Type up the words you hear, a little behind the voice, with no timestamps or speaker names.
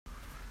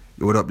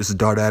Yo, what up? This is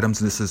Dart Adams,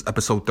 and this is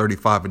episode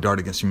 35 of Dart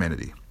Against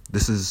Humanity.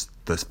 This is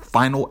the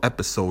final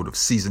episode of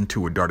season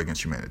 2 of Dart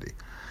Against Humanity.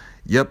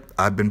 Yep,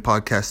 I've been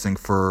podcasting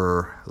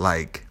for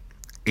like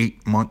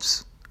 8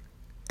 months,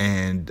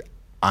 and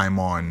I'm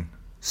on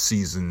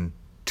season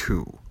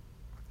 2,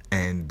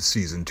 and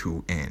season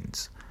 2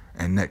 ends,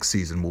 and next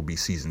season will be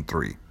season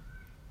 3.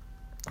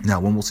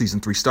 Now, when will season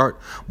 3 start?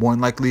 More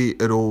than likely,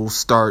 it'll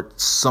start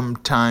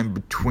sometime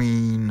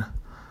between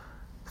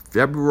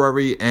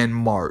February and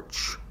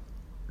March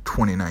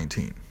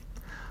 2019.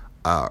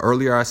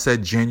 Earlier I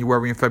said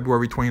January and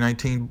February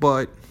 2019,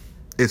 but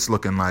it's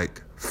looking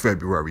like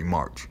February,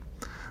 March,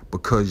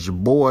 because your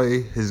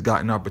boy has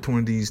gotten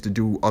opportunities to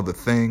do other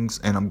things,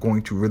 and I'm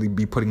going to really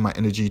be putting my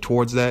energy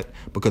towards that,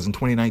 because in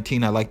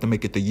 2019 I like to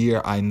make it the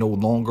year I no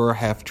longer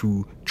have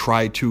to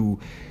try to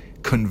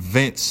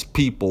convince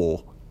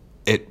people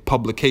at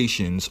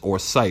publications or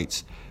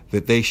sites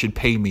that they should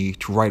pay me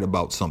to write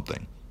about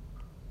something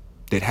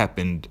that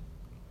happened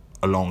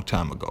a long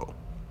time ago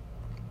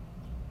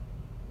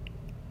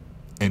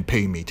and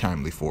pay me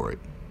timely for it.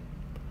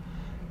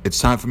 It's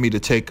time for me to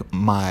take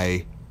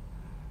my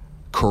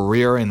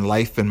career and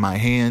life in my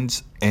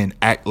hands and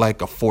act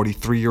like a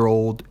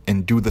 43-year-old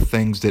and do the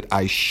things that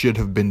I should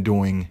have been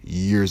doing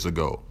years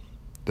ago,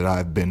 that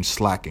I've been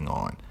slacking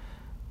on.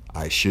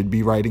 I should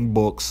be writing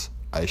books.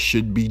 I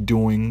should be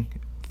doing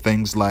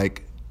things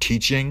like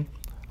teaching.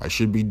 I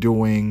should be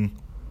doing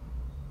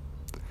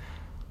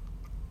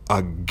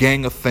a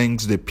gang of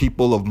things that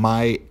people of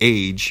my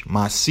age,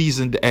 my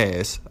seasoned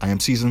ass, I am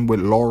seasoned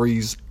with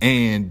Laurie's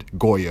and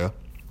Goya,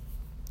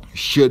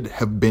 should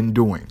have been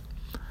doing.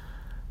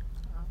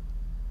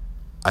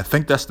 I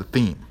think that's the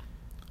theme.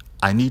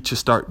 I need to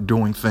start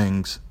doing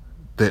things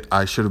that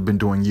I should have been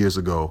doing years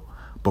ago,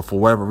 but for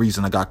whatever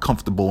reason I got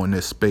comfortable in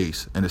this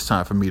space, and it's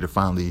time for me to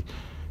finally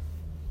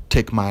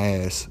take my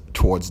ass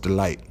towards the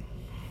light.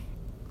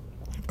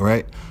 All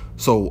right?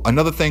 So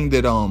another thing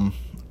that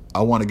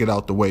I want to get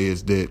out the way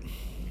is that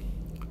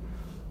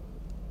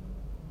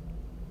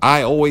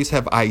I always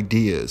have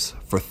ideas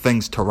for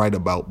things to write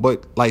about,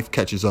 but life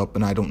catches up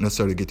and I don't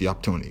necessarily get the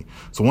opportunity.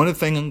 So one of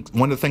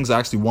the things I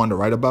actually wanted to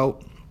write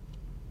about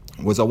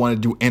was I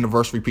wanted to do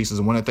anniversary pieces.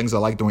 And one of the things I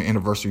like doing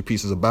anniversary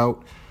pieces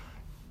about,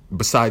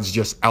 besides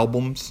just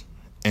albums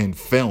and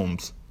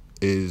films,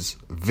 is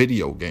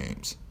video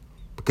games.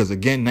 Because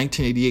again,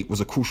 1988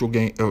 was a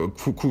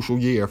crucial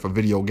year for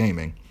video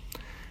gaming,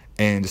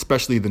 and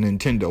especially the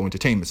Nintendo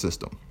Entertainment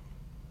System.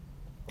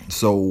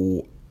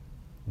 So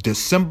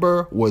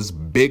December was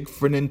big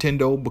for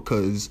Nintendo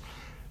because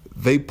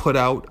they put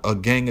out a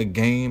gang of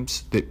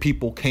games that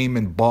people came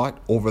and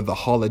bought over the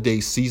holiday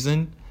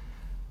season.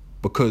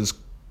 Because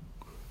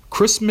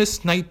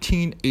Christmas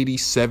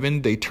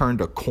 1987, they turned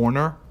a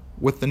corner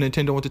with the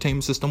Nintendo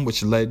Entertainment System,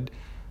 which led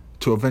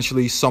to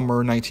eventually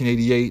summer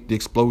 1988, the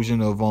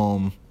explosion of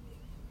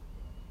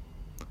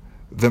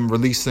them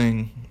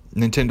releasing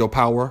Nintendo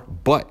Power.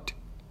 But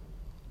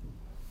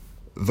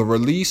the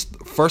release,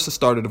 first it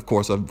started, of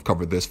course, I've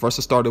covered this. First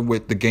it started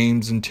with the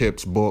Games and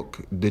Tips book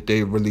that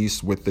they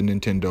released with the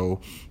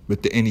Nintendo,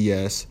 with the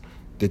NES,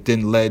 that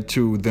then led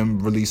to them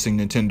releasing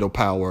Nintendo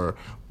Power.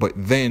 But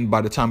then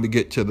by the time we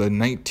get to the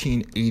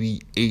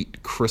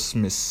 1988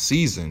 Christmas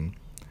season,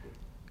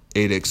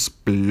 it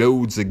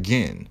explodes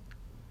again.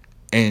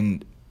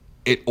 And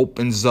it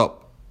opens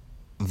up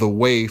the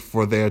way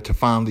for there to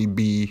finally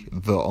be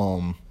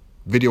the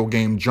video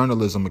game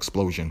journalism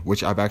explosion,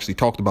 which I've actually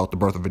talked about, the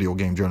birth of video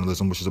game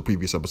journalism, which is a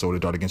previous episode of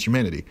Dart Against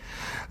Humanity.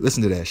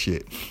 Listen to that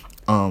shit.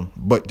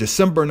 But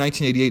December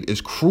 1988 is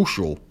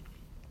crucial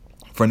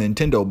for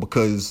Nintendo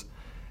because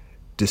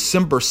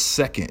December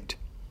 2nd,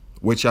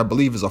 which I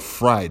believe is a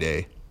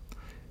Friday,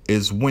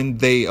 is when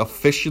they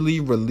officially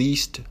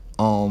released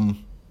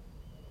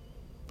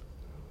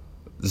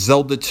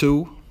Zelda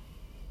 2.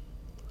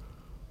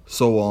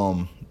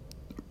 So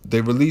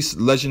they released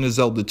Legend of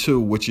Zelda 2,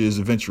 which is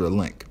Adventure of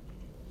Link.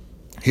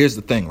 Here's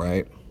the thing,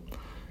 right?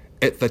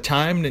 At the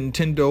time,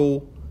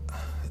 Nintendo,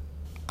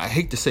 I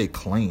hate to say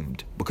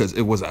claimed, because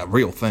it was a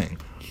real thing,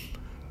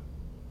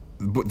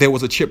 but there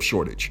was a chip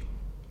shortage,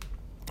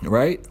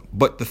 right?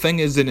 But the thing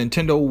is that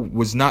Nintendo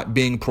was not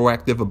being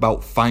proactive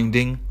about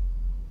finding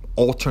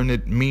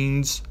alternate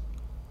means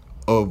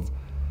of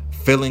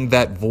filling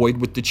that void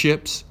with the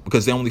chips,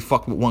 because they only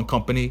fucked with one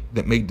company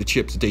that made the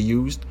chips that they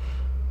used.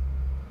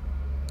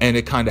 And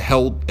it kind of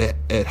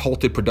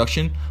halted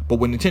production. But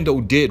what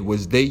Nintendo did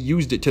was they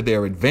used it to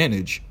their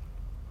advantage,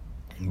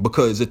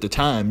 because at the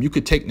time you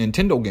could take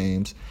Nintendo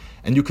games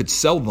and you could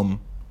sell them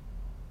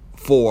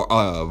for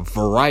a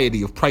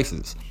variety of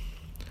prices.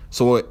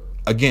 So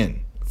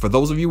again, for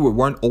those of you who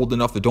weren't old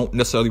enough that don't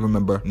necessarily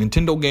remember,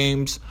 Nintendo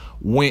games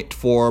went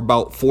for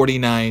about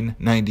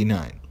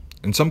 $49.99.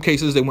 In some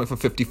cases, they went for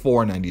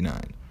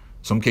 $54.99.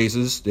 Some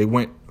cases, they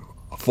went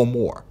for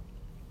more.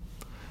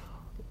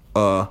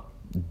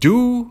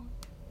 Due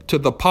to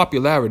the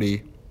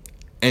popularity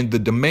and the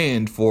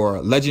demand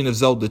for Legend of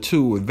Zelda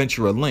 2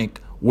 Adventure of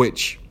Link,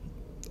 which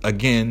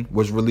again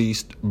was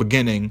released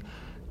beginning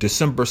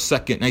December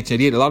 2nd,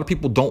 1988. A lot of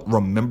people don't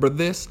remember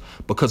this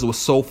because it was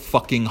so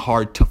fucking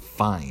hard to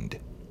find.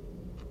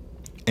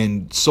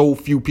 And so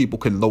few people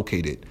could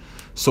locate it.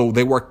 So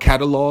there were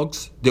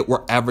catalogs that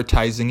were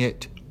advertising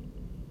it.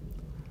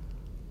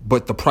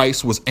 But the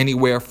price was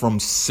anywhere from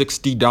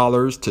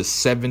 $60 to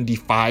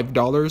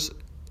 $75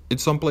 in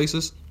some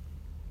places.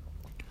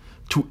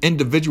 To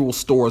individual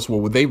stores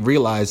where they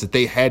realized that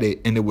they had it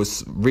and it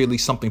was really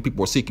something people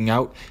were seeking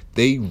out,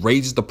 they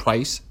raised the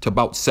price to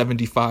about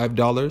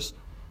 $75.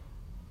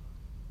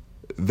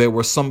 There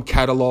were some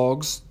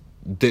catalogs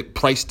that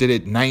priced it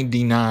at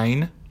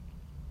 $99.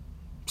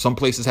 Some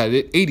places had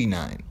it at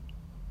 $89.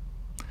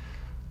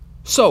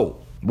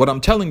 So, what I'm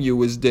telling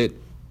you is that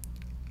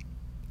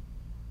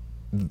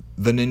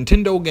the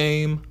Nintendo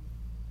game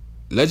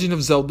Legend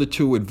of Zelda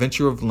 2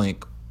 Adventure of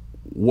Link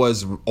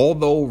was,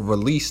 although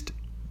released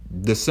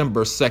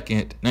December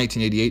 2nd,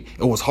 1988,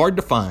 it was hard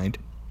to find.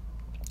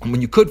 And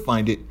when you could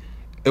find it,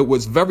 it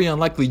was very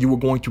unlikely you were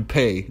going to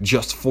pay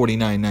just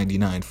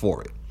 $49.99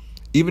 for it.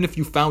 Even if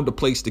you found a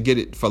place to get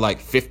it for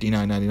like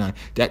 $59.99,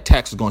 that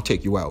tax is going to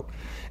take you out.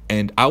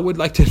 And I would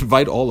like to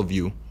invite all of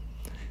you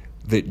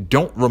that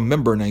don't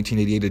remember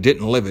 1988 or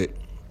didn't live it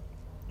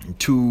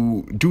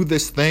to do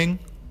this thing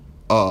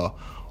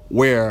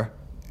where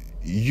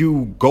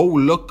you go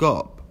look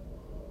up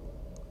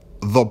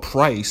the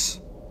price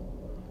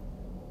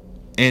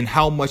and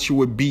how much it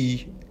would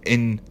be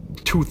in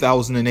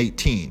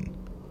 2018.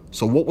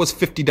 So what was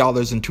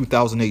 $50 in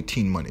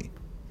 2018 money?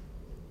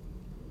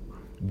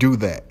 Do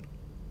that.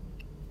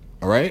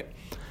 All right?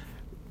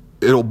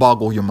 It'll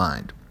boggle your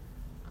mind.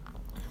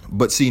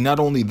 But see, not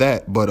only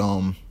that, but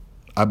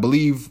I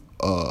believe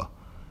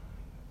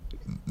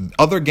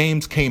other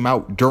games came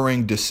out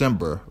during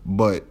December,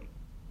 but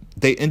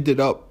they ended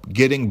up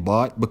getting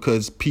bought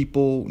because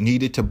people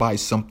needed to buy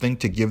something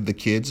to give the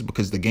kids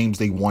because the games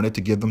they wanted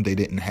to give them, they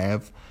didn't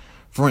have.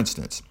 For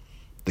instance,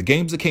 the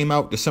games that came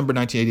out December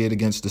 1988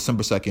 against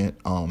December 2nd,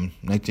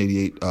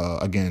 1988,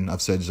 again,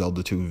 I've said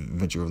Zelda 2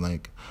 Adventure of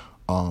Link.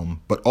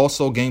 But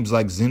also games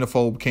like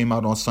Xenophobe came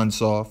out on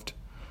Sunsoft.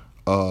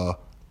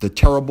 The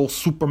terrible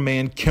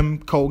Superman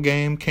Kimco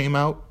game came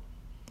out.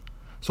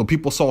 So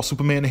people saw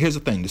Superman. And here's the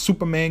thing. The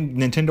Superman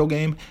Nintendo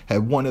game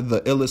had one of the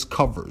illest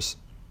covers.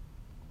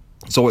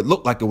 So it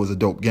looked like it was a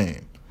dope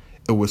game.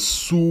 It was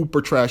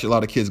super trash. A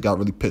lot of kids got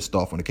really pissed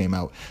off when it came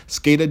out.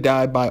 Skater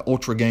died by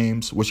Ultra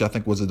Games, which I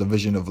think was a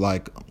division of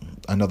like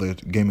another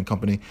gaming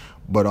company.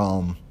 But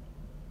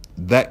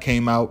that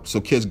came out. So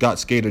kids got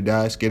Skater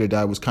Die. Skater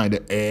Die was kind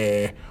of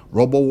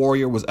Robo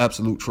Warrior was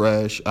absolute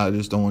trash. I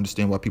just don't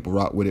understand why people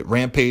rock with it.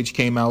 Rampage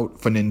came out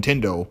for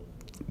Nintendo,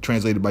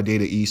 translated by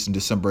Data East in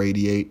December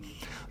 88.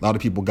 A lot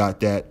of people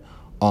got that.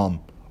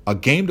 A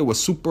game that was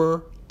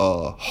super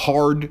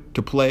hard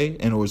to play,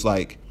 and it was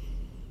like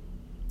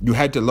you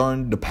had to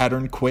learn the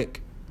pattern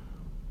quick,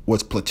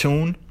 was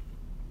Platoon.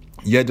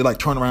 You had to like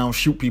turn around,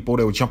 shoot people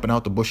that were jumping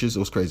out the bushes. It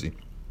was crazy.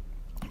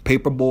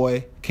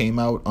 Paperboy came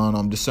out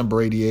on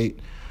December 88.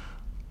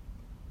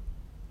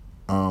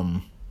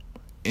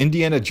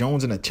 Indiana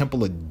Jones and the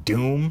Temple of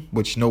Doom,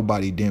 which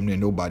damn near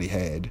nobody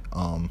had.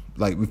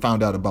 Like we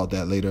found out about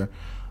that later.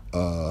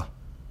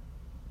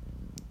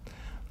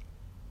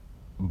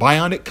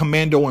 Bionic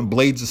Commando and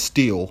Blades of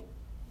Steel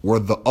were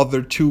the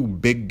other two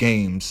big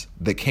games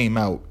that came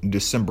out in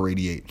December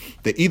 88.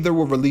 They either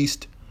were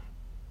released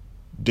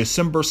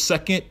December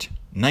 2nd,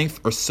 9th,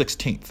 or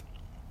 16th.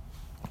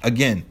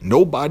 Again,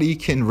 nobody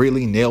can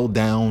really nail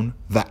down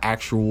the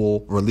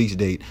actual release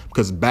date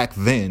because back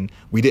then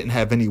we didn't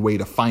have any way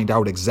to find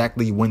out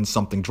exactly when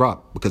something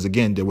dropped because,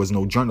 again, there was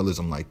no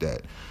journalism like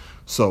that.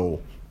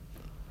 So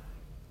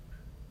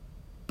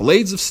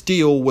Blades of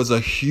Steel was a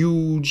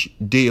huge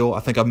deal.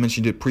 I think I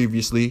mentioned it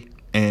previously.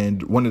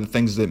 And one of the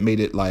things that made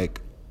it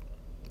like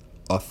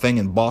a thing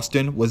in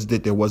Boston was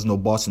that there was no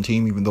Boston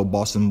team, even though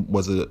Boston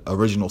was an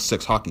original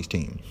six hockey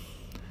team.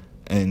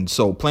 And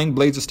so playing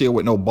Blades of Steel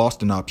with no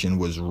Boston option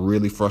was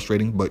really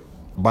frustrating. But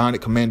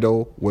Bionic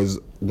Commando was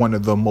one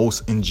of the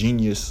most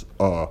ingenious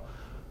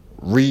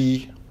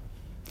rethinkings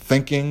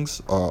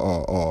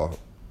or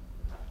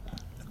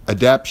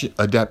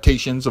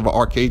adaptations of an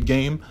arcade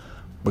game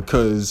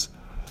because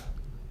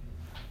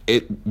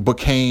it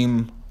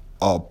became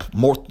a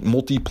more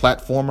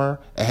multi-platformer.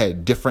 It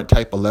had different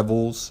type of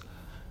levels.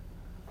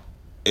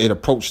 It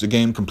approached the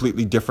game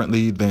completely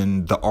differently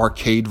than the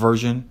arcade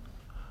version.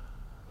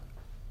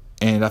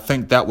 And I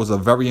think that was a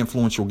very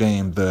influential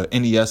game, the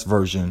NES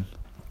version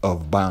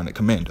of Bionic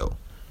Commando.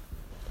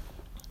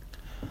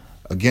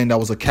 Again, that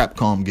was a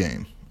Capcom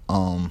game.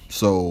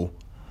 So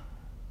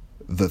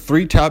the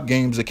three top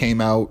games that came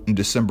out in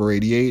December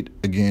 88,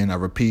 again, I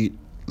repeat,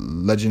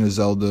 Legend of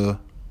Zelda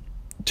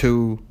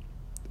 2,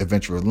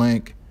 Adventure of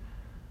Link,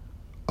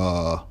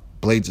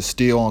 Blades of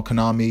Steel on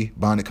Konami,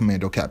 Bionic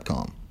Commando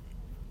Capcom.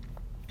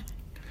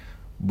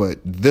 But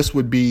this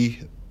would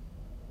be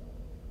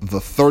the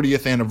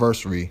 30th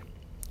anniversary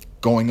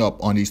going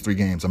up on these three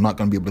games. I'm not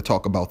going to be able to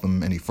talk about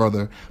them any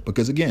further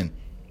because, again,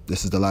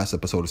 this is the last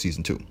episode of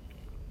Season 2.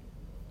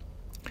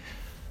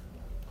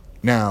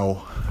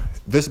 Now,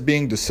 this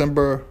being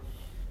December,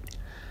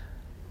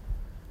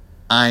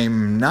 I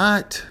don't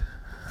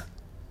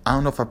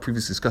know if I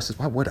previously discussed this.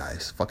 Why would I?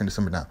 It's fucking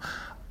December now.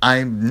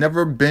 I've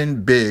never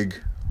been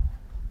big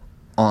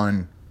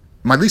on,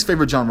 my least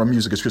favorite genre of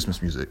music is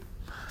Christmas music.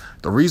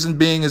 The reason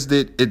being is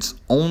that it's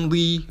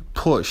only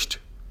pushed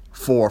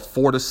for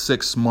 4 to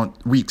 6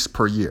 weeks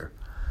per year.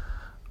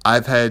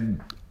 I've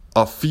had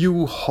a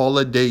few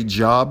holiday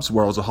jobs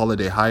where I was a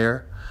holiday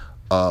hire.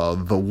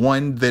 The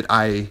one that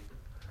I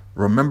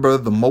remember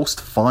the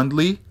most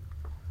fondly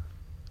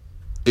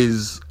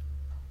is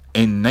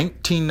in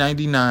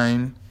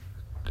 1999.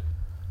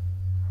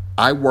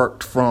 I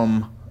worked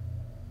from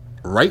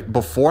right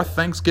before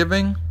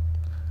Thanksgiving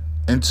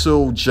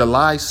until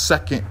July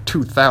 2nd,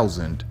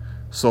 2000.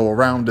 So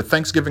around the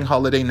Thanksgiving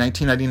holiday,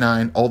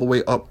 1999, all the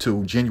way up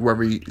to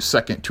January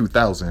 2nd,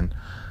 2000,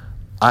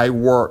 I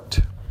worked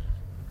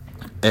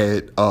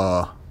at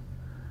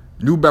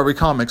Newberry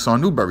Comics on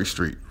Newberry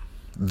Street.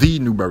 The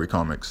Newberry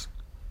Comics.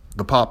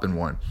 The poppin'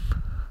 one.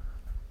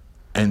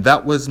 And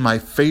that was my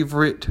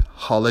favorite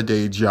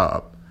holiday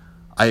job.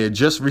 I had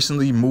just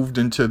recently moved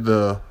into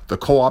the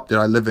co-op that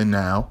I live in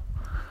now.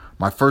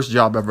 My first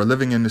job ever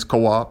living in this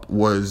co-op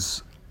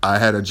was, I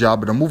had a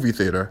job at a movie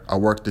theater. I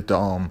worked at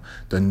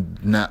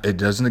it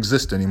doesn't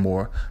exist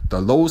anymore,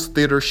 the Lowe's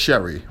Theater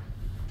Sherry,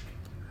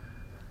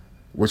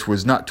 which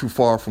was not too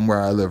far from where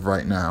I live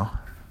right now.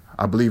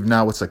 I believe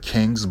now it's a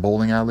King's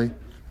bowling alley.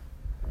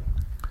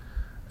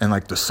 And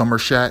like the Summer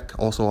Shack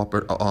also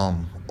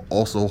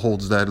also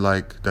holds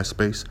that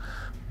space.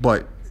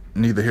 But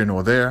neither here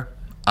nor there.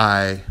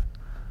 I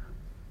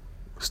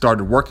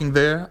started working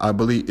there. I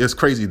believe it's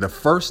crazy. The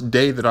first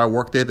day that I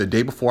worked there, the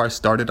day before I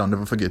started, I'll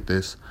never forget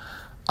this.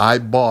 My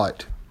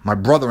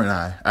brother and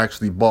I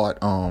actually bought,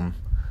 I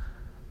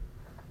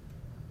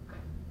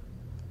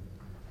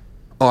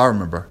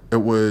remember.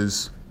 It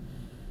was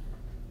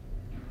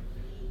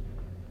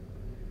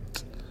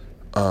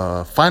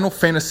Final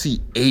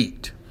Fantasy VIII.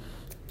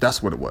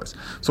 That's what it was.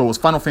 So it was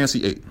Final Fantasy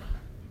VIII.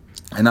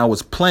 And I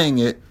was playing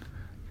it,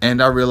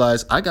 and I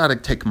realized I got to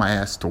take my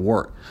ass to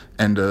work.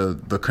 And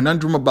the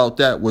conundrum about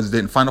that was that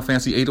in Final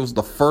Fantasy VIII, it was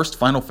the first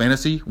Final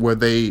Fantasy where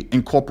they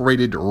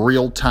incorporated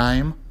real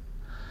time.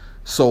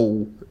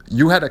 So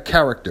you had a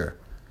character,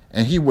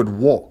 and he would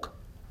walk,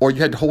 or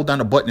you had to hold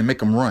down a button and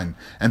make him run.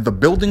 And the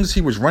buildings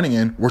he was running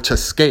in were to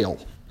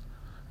scale.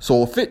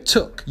 So if it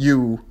took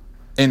you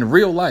in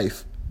real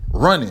life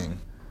running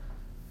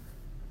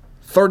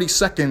 30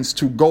 seconds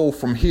to go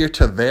from here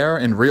to there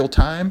in real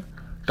time,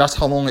 that's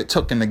how long it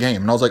took in the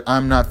game. And I was like,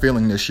 I'm not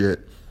feeling this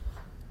shit.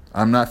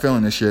 I'm not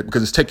feeling this shit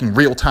because it's taking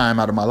real time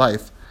out of my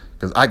life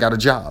because I got a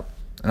job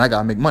and I got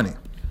to make money.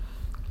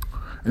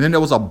 And then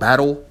there was a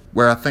battle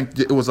where I think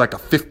it was like a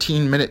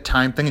 15-minute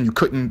time thing and you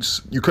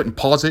couldn't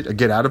pause it or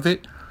get out of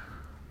it.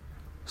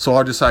 So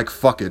I just like,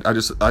 fuck it. I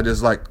just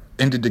like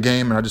ended the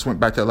game and I just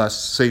went back to the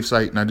last save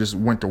site and I just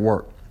went to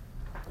work.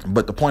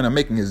 But the point I'm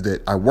making is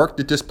that I worked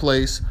at this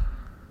place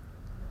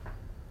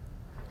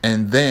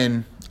and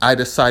then I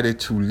decided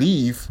to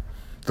leave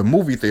the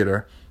movie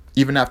theater.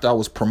 Even after I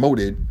was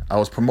promoted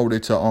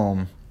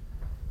to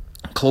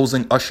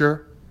closing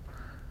usher.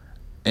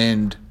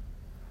 And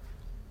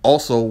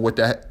also what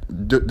that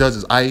does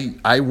is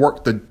I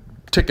work the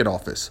ticket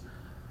office.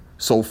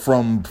 So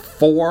from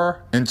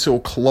 4 until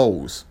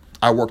close,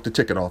 I worked the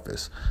ticket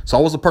office. So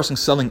I was the person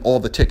selling all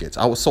the tickets.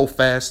 I was so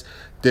fast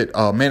that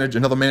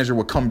another manager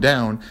would come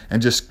down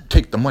and just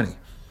take the money.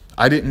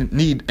 I didn't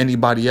need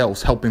anybody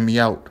else helping me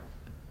out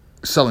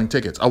selling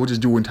tickets. I would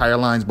just do entire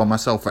lines by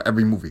myself for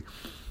every movie.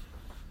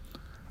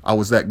 I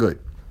was that good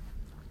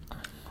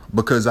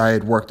because I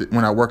had worked at,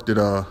 when I worked at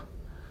where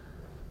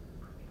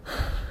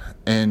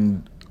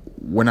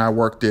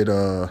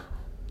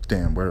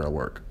did I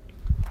work?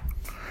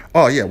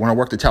 Oh yeah, when I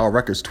worked at Tower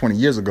Records 20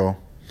 years ago,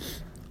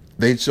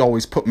 they just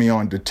always put me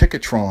on the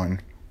Ticketron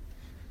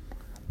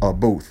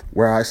booth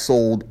where I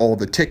sold all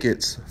the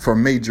tickets for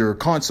major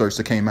concerts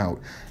that came out,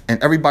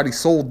 and everybody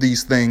sold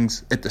these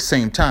things at the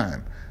same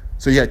time.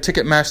 So you had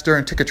Ticketmaster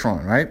and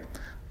Ticketron, right?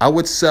 I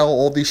would sell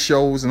all these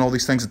shows and all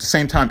these things at the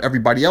same time.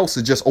 Everybody else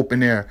is just open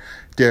their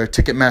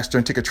Ticketmaster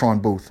and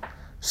Ticketron booth.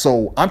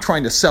 So I'm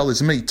trying to sell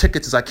as many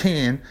tickets as I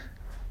can,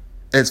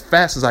 as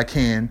fast as I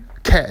can,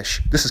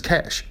 cash. This is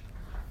cash.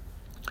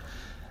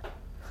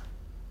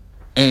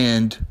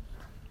 And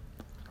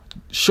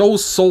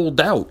shows sold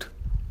out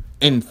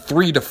in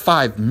 3 to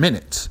 5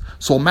 minutes.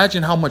 So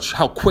imagine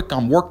how quick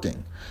I'm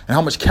working and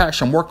how much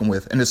cash I'm working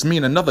with. And it's me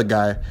and another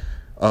guy,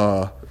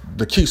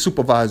 the key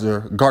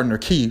supervisor, Gardner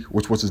Key,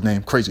 which was his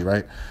name, crazy,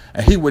 right?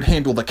 And he would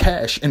handle the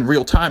cash in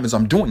real time as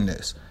I'm doing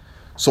this.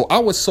 So I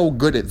was so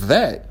good at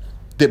that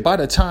by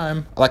the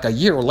time, like a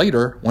year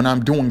later, when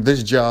I'm doing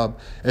this job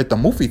at the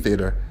movie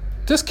theater,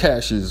 this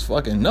cash is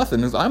fucking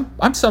nothing.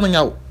 I'm selling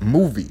out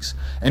movies,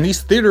 and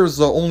these theaters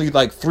are only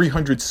like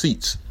 300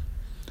 seats.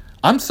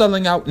 I'm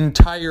selling out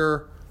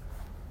entire,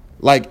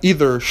 like,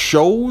 either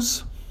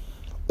shows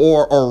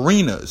or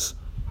arenas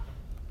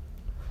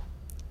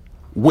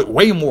with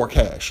way more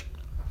cash.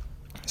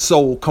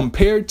 So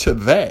compared to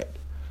that,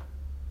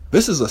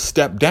 This is a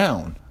step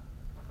down.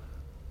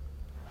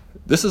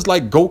 This is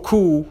like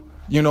Goku,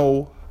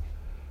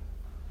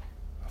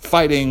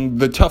 fighting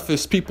the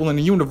toughest people in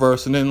the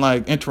universe, and then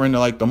like entering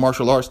like the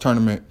martial arts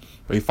tournament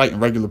where he's fighting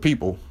regular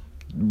people.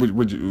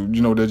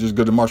 They're just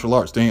good at martial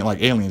arts. They ain't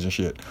like aliens and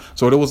shit.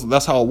 So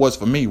that's how it was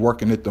for me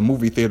working at the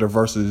movie theater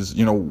versus,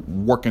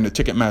 working the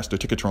Ticketmaster,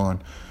 Ticketron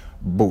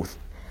booth.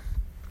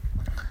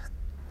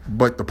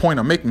 But the point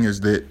I'm making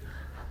is that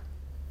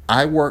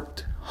I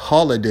worked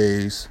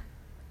holidays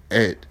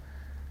at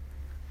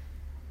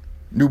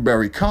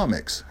Newbury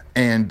Comics.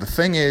 And the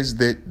thing is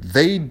that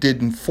they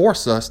didn't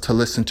force us to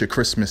listen to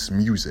Christmas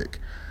music.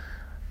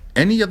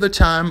 Any other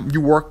time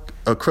you work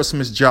a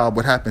Christmas job,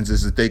 what happens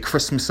is that they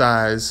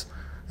Christmasize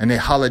and they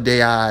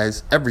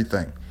holidayize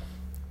everything.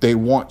 They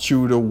want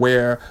you to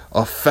wear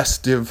a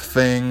festive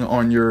thing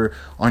on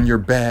your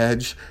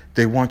badge.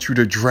 They want you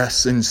to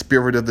dress in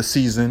spirit of the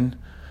season.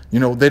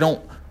 They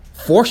don't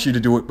force you to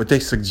do it, but they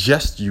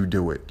suggest you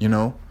do it,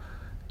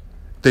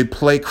 They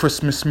play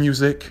Christmas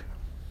music.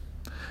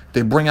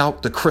 They bring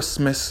out the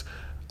Christmas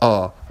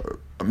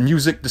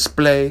music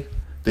display.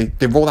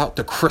 They roll out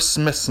the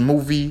Christmas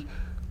movie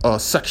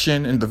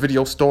section in the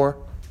video store.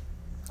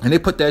 And they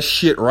put that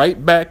shit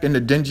right back in the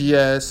dingy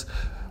ass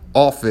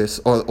office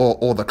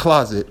or the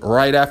closet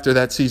right after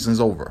that season's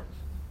over.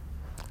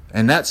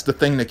 And that's the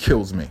thing that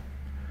kills me.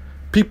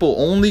 People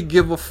only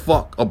give a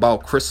fuck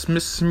about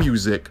Christmas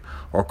music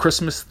or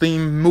Christmas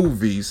themed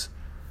movies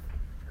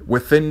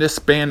within the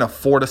span of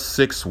 4 to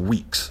 6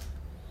 weeks.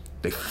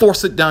 They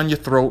force it down your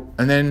throat,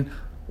 and then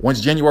once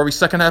January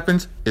 2nd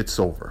happens, it's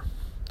over.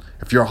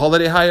 If you're a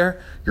holiday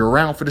hire, you're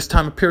around for this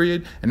time of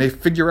period, and they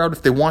figure out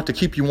if they want to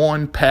keep you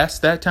on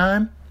past that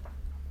time,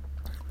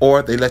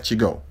 or they let you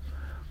go.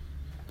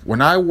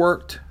 When I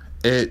worked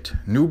at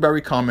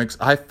Newbury Comics,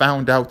 I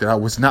found out that I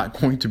was not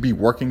going to be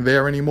working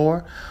there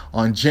anymore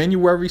on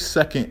January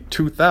 2nd,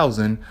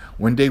 2000,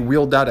 when they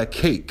wheeled out a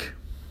cake,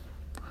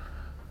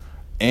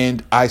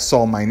 and I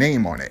saw my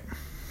name on it.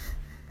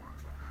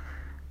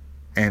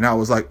 And I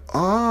was like,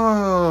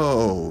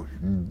 oh,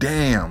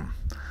 damn,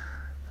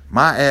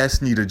 my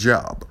ass need a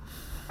job.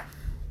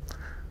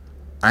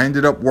 I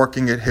ended up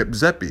working at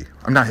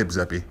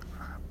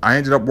I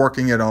ended up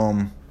working at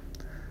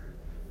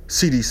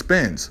CD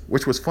Spins,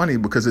 which was funny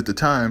because at the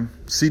time,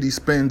 CD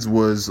Spins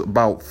was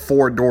about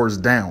 4 doors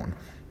down.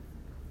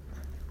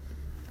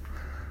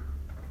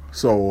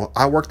 So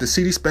I worked at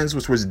CD Spins,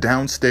 which was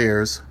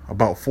downstairs,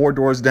 about 4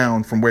 doors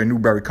down from where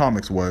Newbury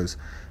Comics was,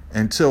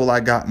 until I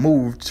got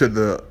moved to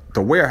the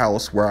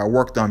warehouse where I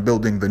worked on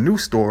building the new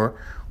store,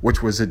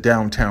 which was at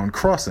Downtown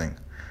Crossing.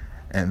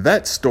 And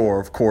that store,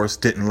 of course,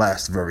 didn't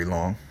last very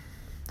long.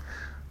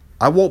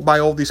 I walk by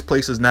all these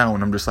places now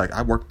and I'm just like,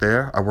 I worked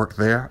there, I worked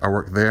there, I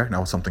worked there,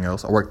 now it's something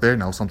else. I worked there,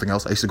 now it's something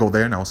else. I used to go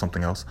there, now it's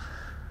something else.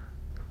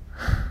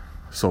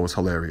 So it's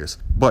hilarious.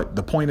 But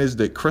the point is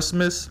that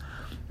Christmas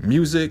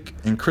music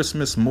and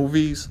Christmas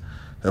movies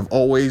have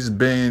always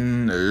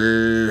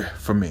been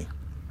for me.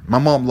 My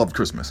mom loved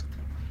Christmas.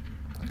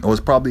 It was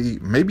probably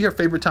maybe her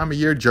favorite time of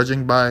year,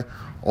 judging by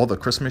all the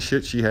Christmas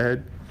shit she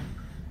had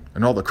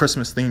and all the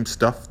Christmas themed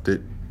stuff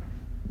that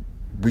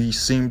we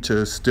seem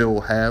to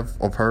still have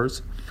of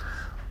hers.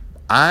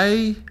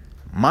 My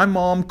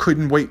mom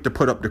couldn't wait to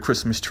put up the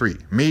Christmas tree.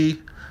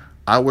 Me,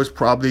 I was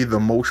probably the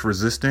most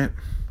resistant.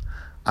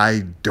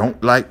 I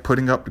don't like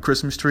putting up the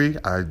Christmas tree.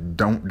 I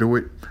don't do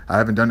it. I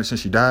haven't done it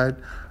since she died.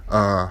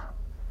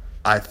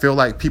 I feel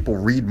like people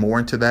read more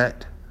into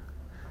that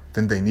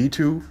than they need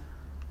to.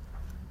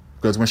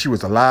 Because when she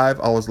was alive,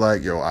 I was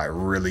like, yo, I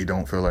really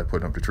don't feel like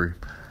putting up the tree.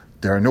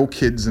 There are no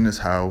kids in this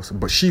house,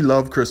 but she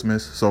loved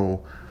Christmas.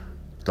 So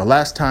the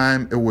last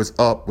time it was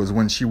up was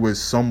when she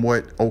was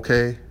somewhat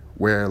okay,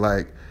 where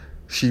like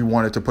she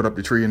wanted to put up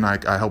the tree and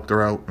like I helped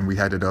her out and we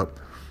had it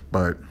up,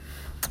 but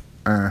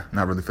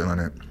not really feeling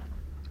it.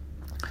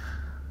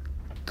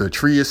 The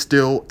tree is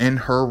still in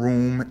her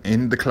room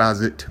in the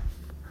closet.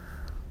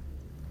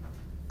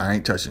 I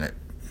ain't touching it.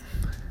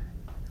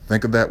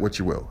 Think of that what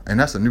you will. And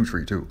that's a new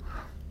tree too,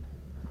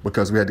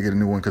 because we had to get a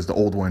new one because the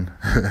old one,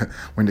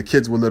 when the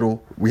kids were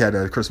little, we had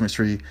a Christmas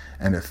tree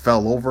and it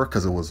fell over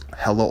because it was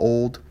hella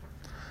old.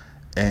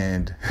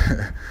 And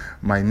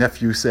my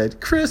nephew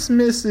said,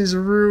 Christmas is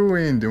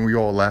ruined. And we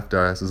all laughed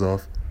our asses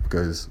off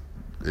because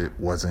it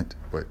wasn't.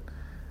 But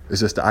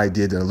it's just the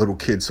idea that a little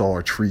kid saw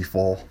a tree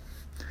fall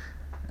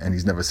and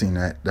he's never seen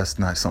that. That's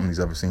not something he's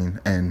ever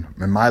seen. And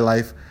in my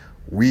life,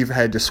 we've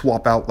had to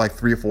swap out like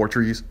 3 or 4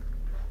 trees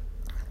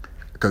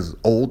because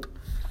old.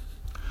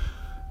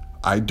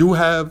 I do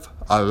have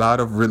a lot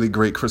of really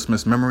great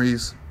Christmas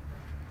memories.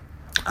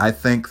 I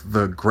think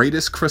the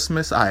greatest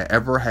Christmas I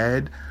ever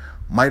had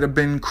might have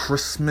been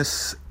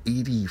Christmas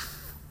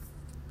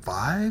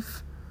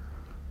 85?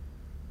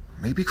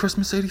 Maybe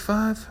Christmas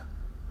 85?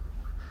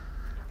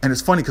 And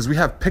it's funny because we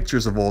have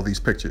pictures of all these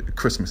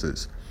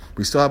Christmases.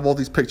 We still have all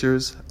these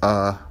pictures.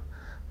 I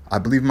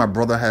believe my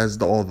brother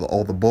has all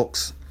the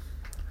books.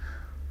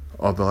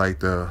 It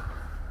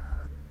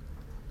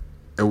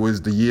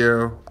was the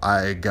year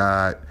I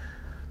got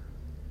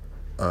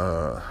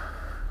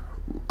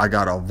I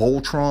got a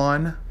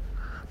Voltron,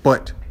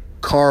 but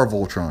car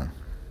Voltron.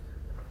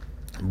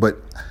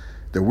 But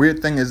the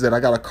weird thing is that I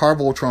got a car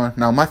Voltron.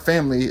 Now, my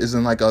family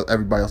isn't like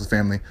everybody else's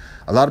family.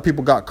 A lot of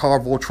people got car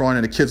Voltron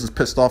and the kids was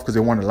pissed off because they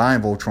wanted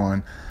line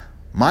Voltron.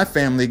 My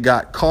family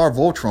got car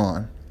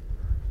Voltron,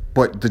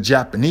 but the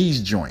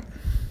Japanese joint.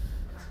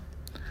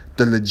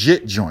 The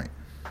legit joint.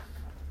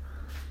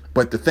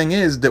 But the thing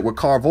is that with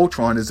car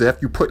Voltron is that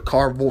if you put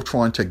car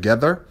Voltron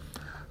together,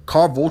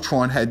 car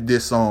Voltron had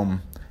this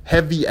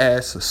heavy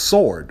ass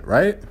sword,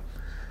 right?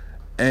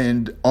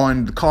 And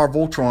on the car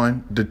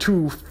Voltron, the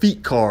 2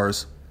 feet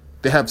cars,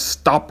 they have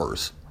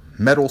stoppers,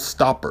 metal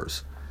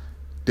stoppers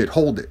that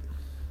hold it.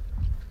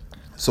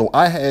 So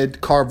I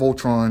had car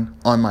Voltron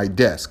on my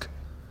desk,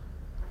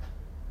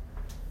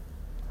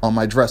 on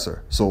my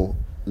dresser. So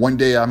one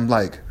day I'm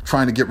like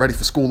trying to get ready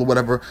for school or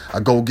whatever. I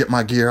go get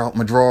my gear out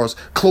my drawers,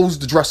 close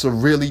the dresser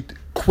really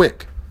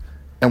quick.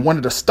 And one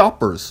of the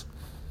stoppers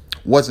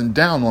wasn't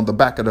down on the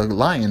back of the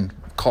lion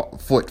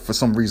foot for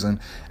some reason.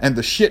 And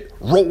the shit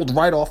rolled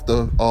right off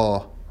the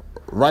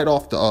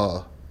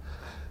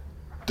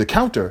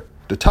counter,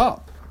 the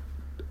top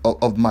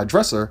of my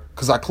dresser,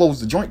 because I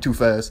closed the joint too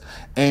fast.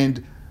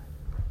 And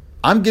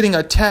I'm getting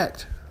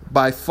attacked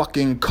by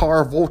fucking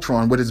car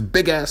Voltron with his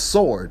big ass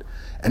sword.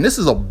 And this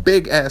is a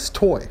big ass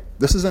toy.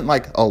 This isn't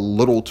like a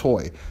little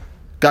toy.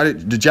 Got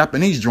it, the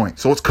Japanese joint.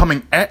 So it's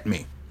coming at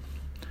me.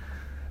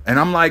 And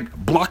I'm like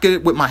blocking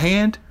it with my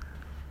hand.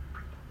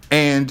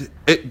 And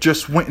it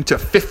just went into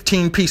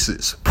 15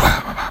 pieces.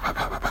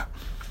 Now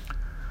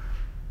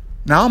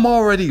I'm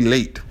already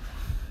late.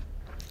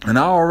 And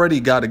I already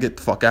got to get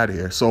the fuck out of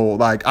here. So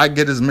like I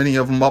get as many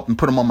of them up and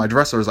put them on my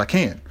dresser as I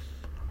can.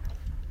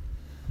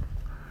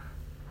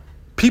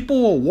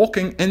 People were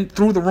walking in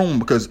through the room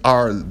because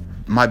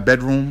my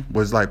bedroom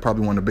was like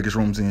probably one of the biggest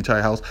rooms in the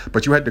entire house.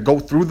 But you had to go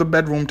through the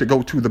bedroom to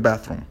go to the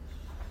bathroom.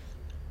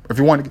 If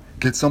you wanted to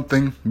get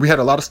something, we had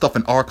a lot of stuff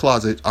in our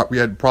closet. We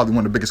had probably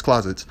one of the biggest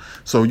closets.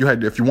 So you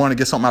had to, if you wanted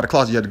to get something out of the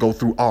closet, you had to go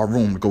through our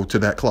room to go to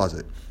that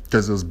closet.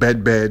 Because it was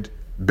bed,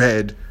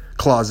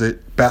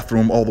 closet,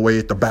 bathroom, all the way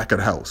at the back of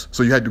the house.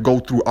 So you had to go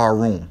through our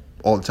room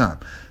all the time.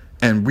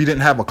 And we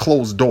didn't have a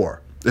closed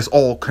door. It's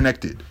all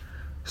connected.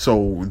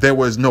 So there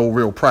was no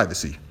real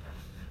privacy.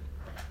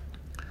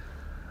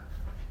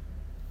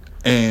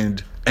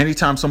 And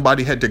anytime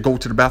somebody had to go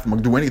to the bathroom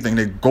or do anything,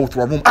 they'd go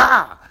through our room.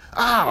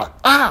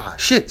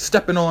 Shit,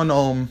 stepping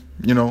on,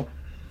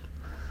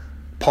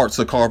 parts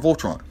of car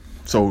Voltron.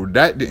 So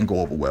that didn't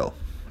go over well.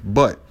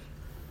 But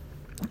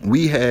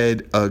we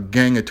had a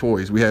gang of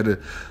toys. We had a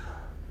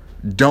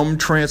dumb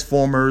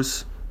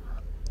Transformers.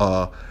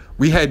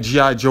 We had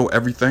G.I. Joe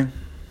everything.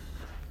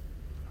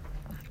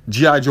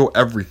 G.I. Joe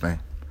everything.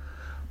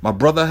 My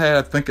brother had,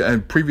 I think in a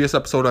previous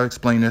episode I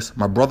explained this.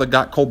 My brother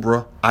got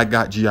Cobra. I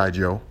got G.I.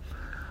 Joe.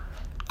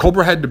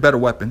 Cobra had the better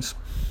weapons.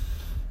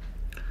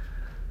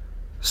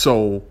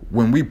 So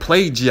when we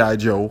played G.I.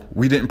 Joe,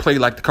 we didn't play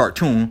like the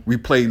cartoon. We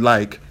played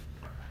like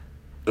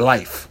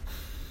life.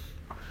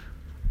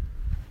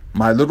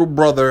 My little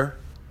brother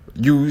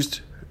used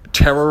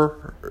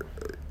terror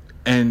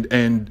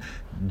and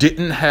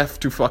didn't have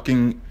to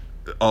fucking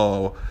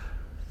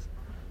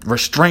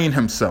restrain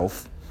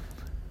himself.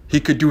 He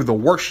could do the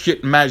worst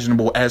shit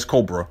imaginable as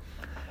Cobra.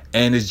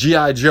 And as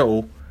G.I.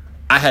 Joe,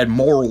 I had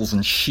morals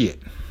and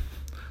shit.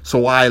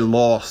 So I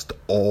lost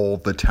all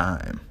the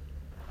time.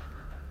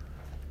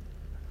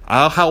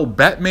 How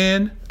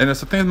Batman, and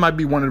it's a thing that might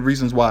be one of the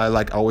reasons why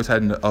I always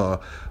had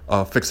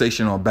a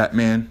fixation on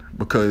Batman,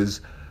 because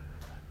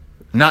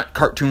not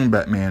cartoon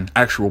Batman,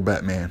 actual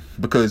Batman,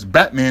 because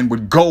Batman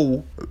would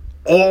go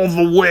all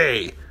the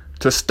way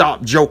to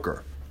stop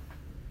Joker.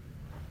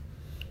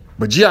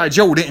 But G.I.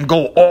 Joe didn't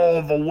go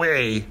all the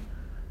way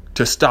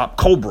to stop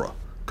Cobra,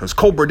 because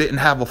Cobra didn't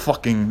have a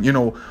fucking,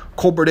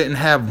 Cobra didn't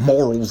have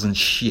morals and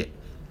shit.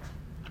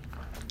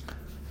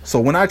 So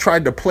when I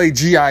tried to play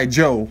G.I.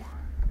 Joe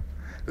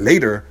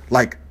later,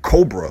 like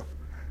Cobra,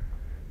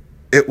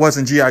 it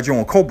wasn't G.I. Joe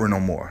and Cobra no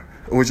more.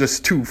 It was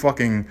just two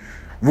fucking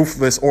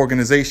ruthless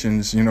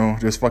organizations,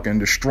 just fucking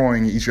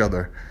destroying each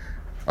other.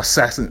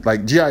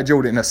 Like G.I.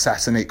 Joe didn't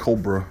assassinate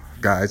Cobra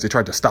guys. They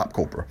tried to stop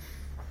Cobra.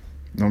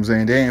 You know what I'm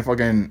saying? They ain't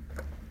fucking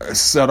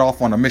set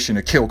off on a mission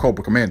to kill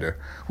Cobra Commander,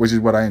 which is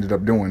what I ended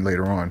up doing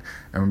later on.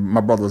 And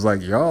my brother was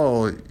like,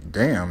 y'all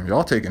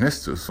taking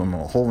this to a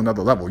whole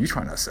nother level. You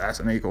trying to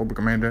assassinate Cobra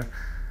Commander?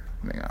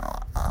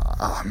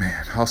 Oh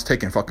man, I was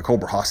taking fucking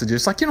Cobra hostages.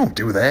 It's like, you don't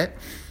do that.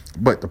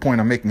 But the point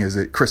I'm making is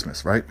at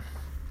Christmas, right?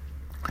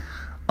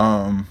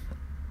 I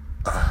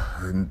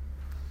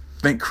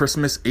think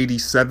Christmas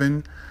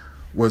 87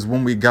 was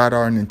when we got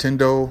our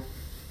Nintendo.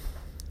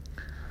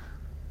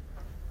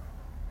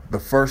 The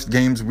first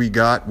games we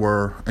got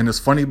were, and it's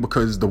funny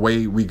because the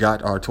way we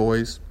got our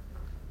toys,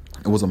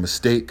 it was a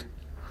mistake.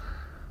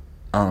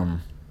 My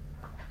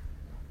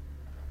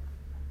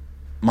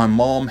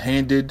mom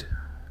handed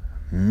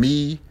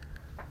me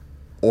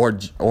or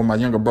my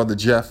younger brother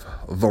Jeff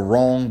the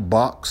wrong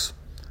box,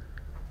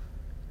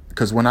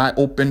 because when I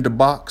opened the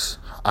box,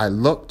 I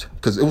looked,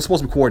 because it was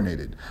supposed to be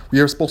coordinated. We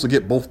were supposed to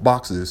get both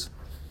boxes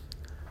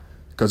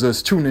because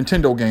there's two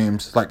Nintendo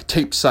games like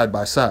taped side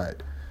by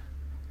side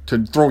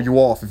to throw you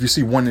off. If you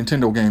see one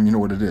Nintendo game, you know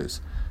what it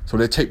is. So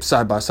they're taped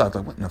side by side.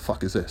 Like, what in the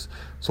fuck is this?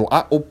 So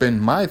I open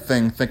my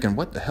thing thinking,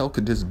 what the hell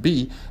could this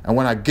be? And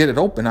when I get it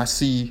open, I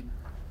see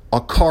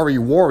Akari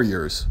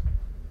Warriors,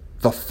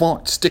 the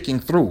font sticking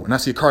through. And I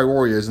see Akari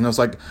Warriors, and it was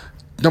like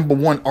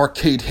 #1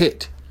 arcade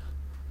hit.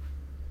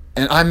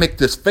 And I make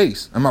this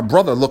face. And my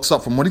brother looks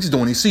up from what he's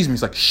doing. He sees me.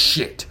 He's like,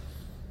 shit.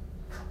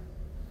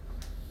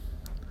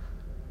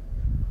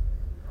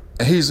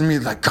 And he's me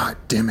like, God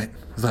damn it.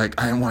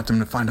 Like, I didn't want them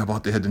to find out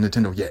about they had the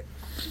Nintendo yet.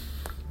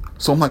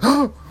 So I'm like,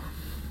 oh.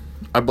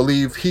 I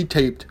believe he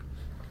taped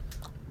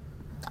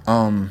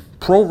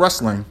Pro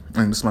Wrestling,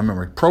 and this is my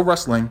memory, Pro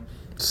Wrestling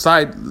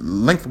side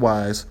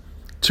lengthwise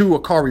to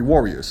Akari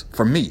Warriors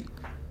for me.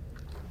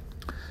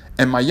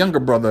 And my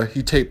younger brother,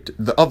 he taped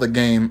the other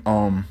game.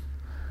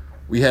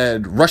 We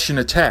had Russian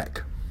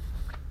Attack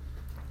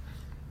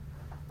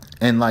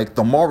and like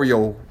the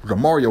Mario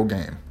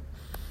game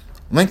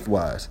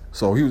lengthwise.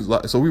 So he was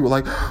like, so we were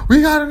like,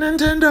 we got a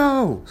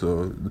Nintendo.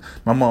 So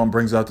my mom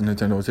brings out the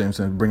Nintendo tapes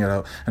and bring it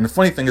out. And the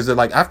funny thing is that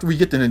like after we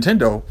get the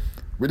Nintendo,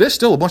 there's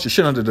still a bunch of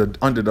shit under the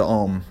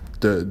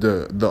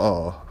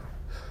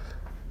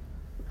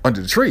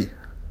tree.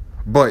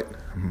 But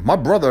my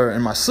brother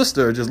and my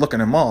sister are just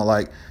looking at mom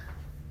like,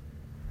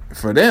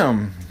 for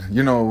them,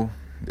 you know,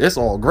 it's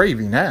all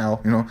gravy now,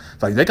 you know.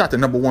 Like they got the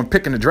 #1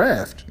 pick in the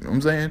draft. You know what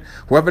I'm saying?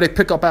 Whoever they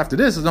pick up after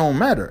this, it don't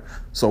matter.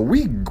 So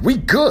we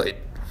good.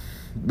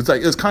 It's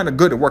like it's kind of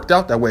good. It worked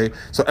out that way.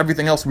 So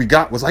everything else we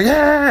got was like,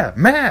 yeah,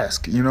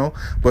 mask, you know.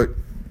 But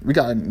we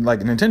got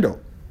like a Nintendo.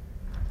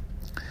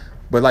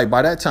 But like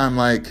by that time,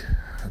 like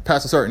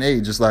past a certain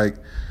age, it's like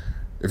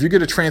if you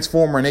get a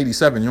Transformer in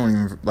 '87, you don't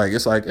even like.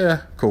 It's like,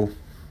 yeah, cool. You know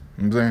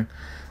what I'm saying?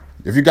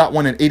 If you got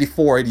one in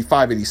 84,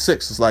 85,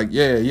 86, it's like,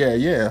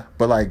 yeah.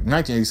 But like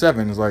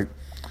 1987 is like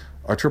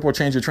a triple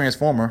changer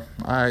Transformer.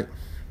 All right,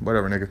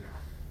 whatever, nigga.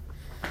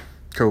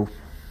 Cool.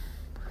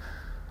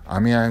 I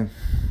mean,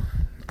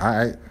 all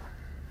right.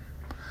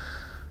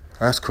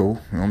 That's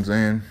cool. You know what I'm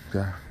saying?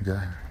 Yeah.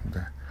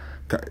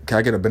 Can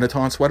I get a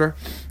Benetton sweater?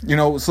 You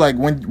know, it's like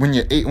when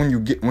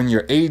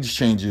your age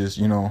changes,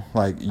 you know,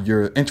 like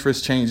your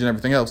interests change and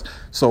everything else.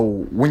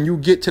 So when you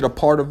get to the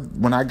part of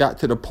when I got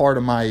to the part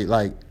of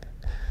my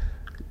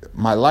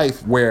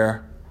life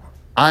where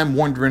I'm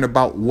wondering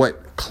about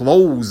what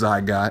clothes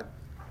I got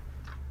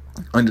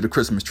under the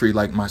Christmas tree,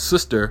 like my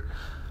sister,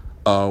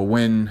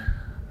 when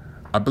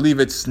I believe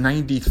it's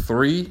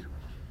 93,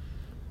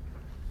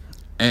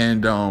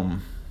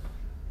 and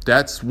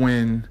that's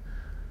when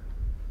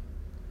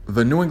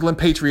the New England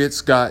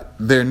Patriots got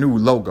their new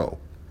logo.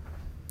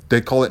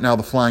 They call it now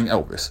the Flying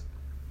Elvis.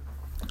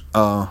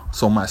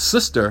 So my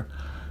sister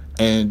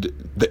and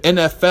the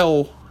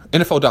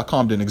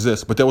NFL.com didn't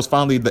exist, but there was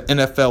finally the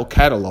NFL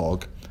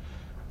catalog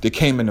that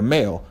came in the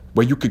mail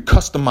where you could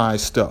customize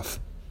stuff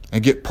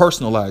and get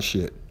personalized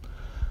shit.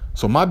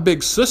 So my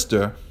big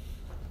sister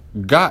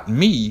got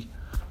me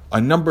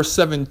a number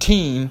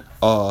 17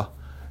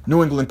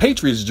 New England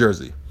Patriots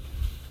jersey,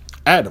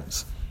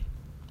 Adams.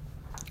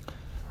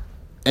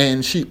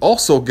 And she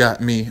also got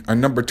me a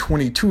number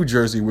 22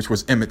 jersey, which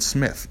was Emmitt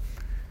Smith.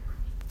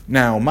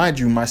 Now, mind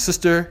you, my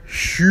sister,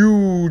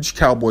 huge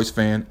Cowboys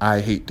fan. I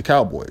hate the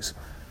Cowboys.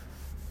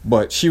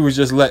 But she was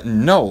just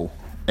letting know,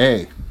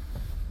 hey,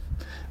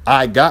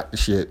 I got the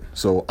shit,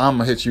 so I'm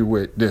going to hit you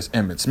with this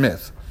Emmitt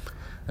Smith.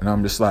 And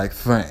I'm just like,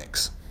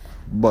 thanks.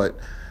 But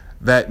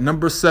that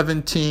number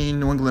 17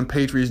 New England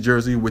Patriots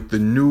jersey with the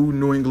new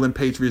New England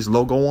Patriots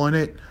logo on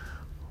it,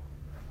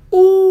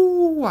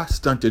 ooh, I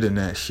stunted in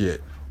that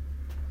shit.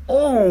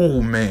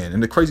 Oh, man.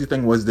 And the crazy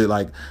thing was that,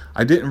 like,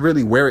 I didn't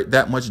really wear it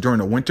that much during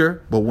the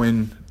winter, but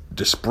when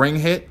the spring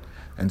hit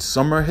and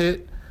summer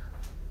hit,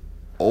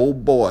 oh,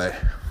 boy.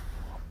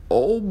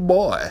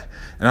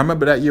 And I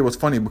remember that year was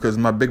funny because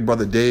my big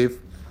brother Dave,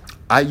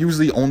 I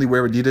usually only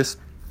wear Adidas,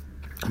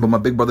 but my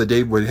big brother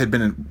Dave was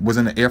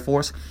in the Air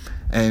Force,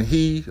 and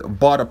he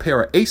bought a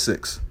pair of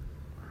Asics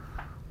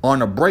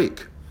on a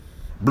break,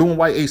 blue and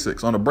white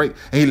Asics on a break,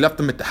 and he left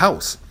them at the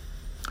house.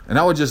 And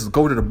I would just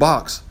go to the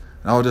box,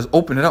 and I would just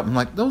open it up. I'm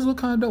like, those look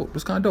kind of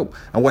dope.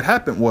 And what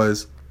happened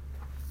was,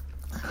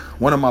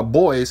 one of my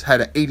boys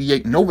had an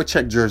 88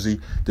 Novacek jersey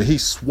that he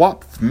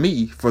swapped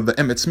me for the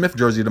Emmitt Smith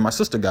jersey that my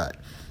sister got.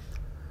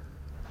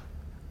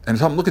 And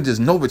so I'm looking at this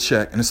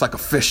Novacek, and it's like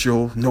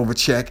official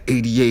Novacek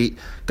 88,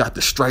 got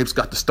the stripes,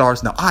 got the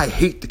stars. Now, I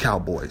hate the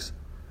Cowboys,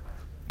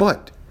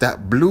 but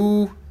that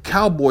blue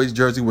Cowboys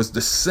jersey was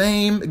the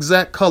same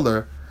exact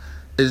color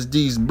as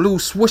these blue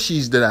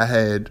swooshies that I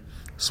had.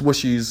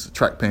 Swooshies,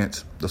 track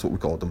pants, that's what we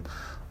called them.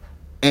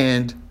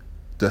 And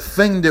the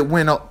thing that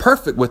went up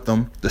perfect with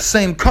them, the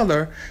same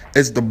color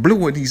as the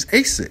blue of these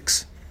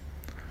Asics.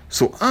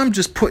 So I'm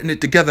just putting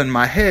it together in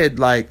my head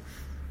like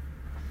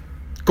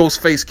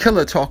Ghostface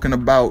Killer talking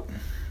about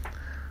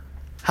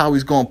how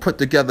he's going to put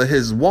together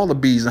his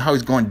wallabies and how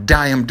he's going to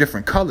dye them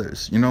different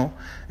colors, you know?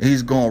 And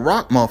he's going to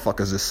rock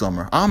motherfuckers this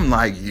summer. I'm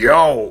like,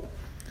 yo,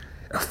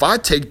 if I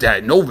take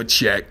that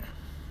Novacek,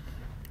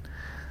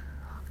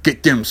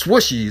 get them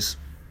swooshies,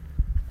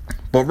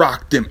 but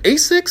rock them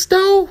Asics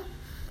though,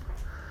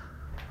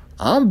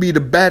 I'm be the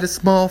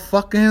baddest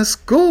motherfucker in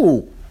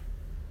school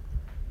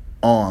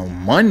on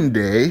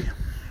Monday.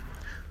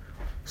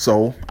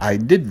 So I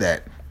did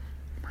that.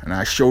 And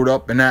I showed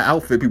up in that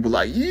outfit. People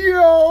like,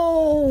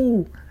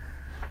 yo,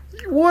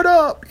 what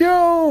up,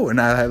 yo? And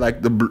I had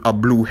like a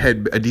blue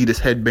Adidas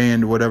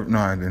headband or whatever. No,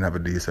 I didn't have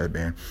an Adidas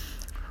headband.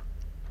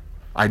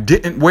 I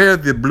didn't wear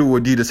the blue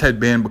Adidas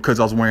headband because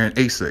I was wearing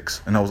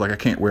Asics. And I was like, I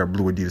can't wear a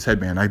blue Adidas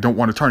headband. I don't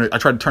want to turn it. I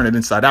tried to turn it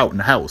inside out in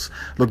the house.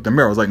 Looked in the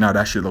mirror. I was like, nah,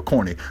 that shit look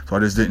corny. So I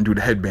just didn't do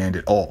the headband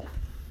at all.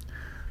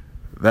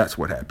 That's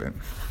what happened.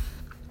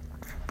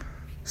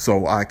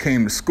 So I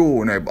came to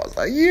school and everybody was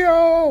like,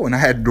 yo. And I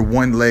had the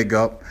one leg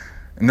up.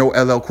 No,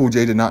 LL Cool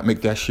J did not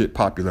make that shit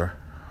popular.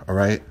 All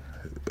right.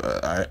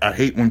 I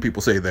hate when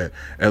people say that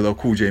LL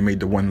Cool J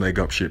made the one leg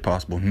up shit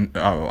possible.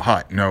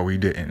 Hot. No, he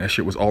didn't. That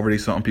shit was already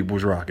something people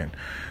was rocking.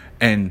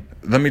 And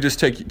let me just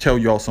tell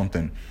y'all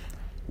something.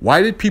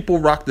 Why did people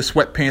rock the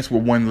sweatpants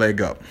with one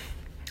leg up?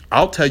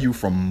 I'll tell you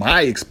from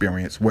my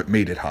experience what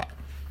made it hot.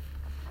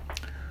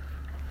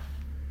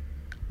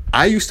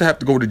 I used to have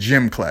to go to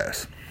gym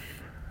class.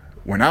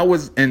 When I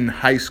was in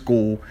high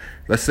school,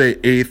 let's say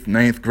 8th,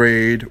 9th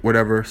grade,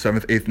 whatever,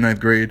 7th, 8th, 9th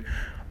grade,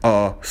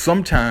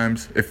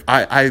 sometimes if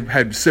I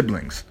had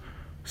siblings,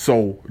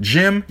 so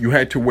gym, you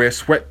had to wear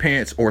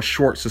sweatpants or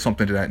shorts or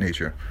something to that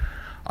nature.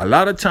 A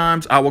lot of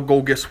times I would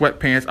go get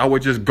sweatpants. I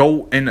would just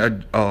go in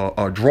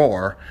a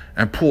drawer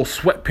and pull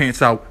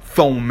sweatpants out,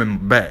 throw them in my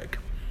bag.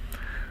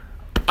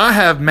 I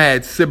have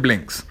mad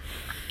siblings.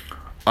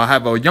 I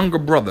have a younger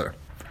brother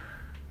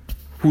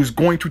who's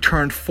going to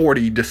turn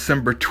 40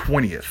 December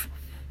 20th.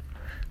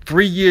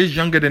 3 years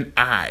younger than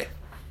I.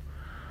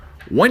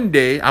 One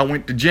day I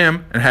went to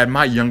gym and had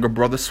my younger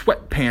brother's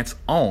sweatpants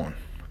on.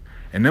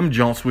 And them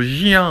Jones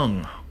was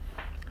young.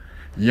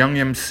 Young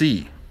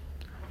MC.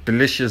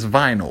 Delicious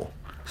Vinyl.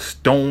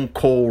 Stone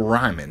Cold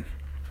Rhyming.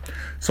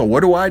 So what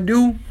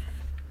do?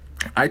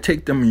 I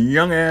take them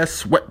young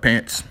ass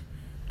sweatpants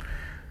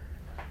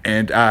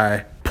and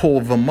I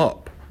pull them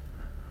up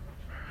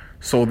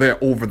so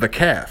they're over the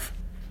calf.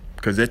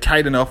 Because they're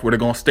tight enough where they're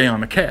going to stay on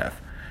the calf.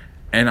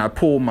 And I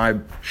pull my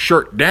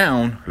shirt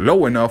down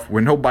low enough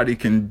where nobody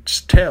can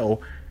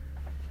tell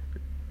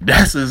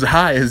that's as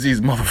high as these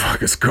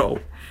motherfuckers go.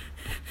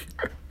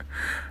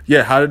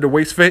 Yeah, how did the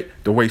waist fit?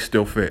 The waist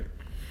still fit.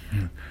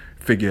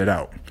 Figure it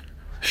out.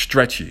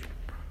 Stretchy.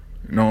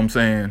 You know what I'm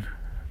saying?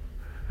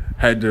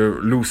 Had to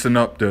loosen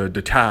up the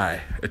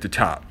tie at the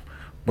top.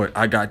 But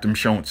I got them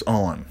shorts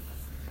on.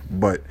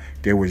 But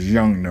they was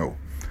young though.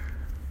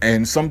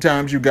 And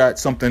sometimes you got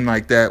something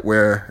like that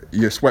where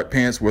your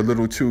sweatpants were a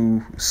little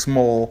too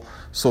small,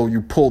 so you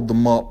pulled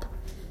them up.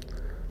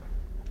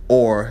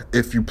 Or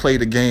if you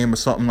played a game or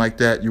something like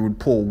that, you would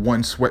pull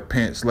one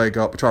sweatpants leg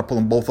up, try to pull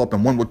them both up,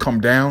 and one would come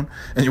down,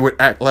 and you would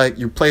act like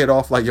you play it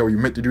off like, yo, you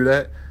meant to do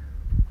that?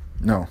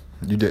 No,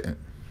 you didn't.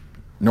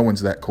 No one's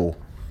that cool.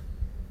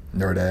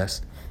 Nerd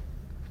ass.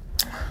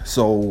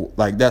 So,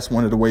 like, that's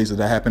one of the ways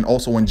that happened.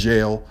 Also in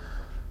jail.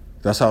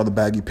 That's how the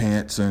baggy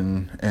pants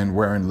and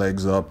wearing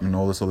legs up and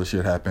all this other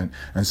shit happened.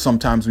 And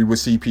sometimes we would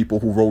see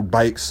people who rode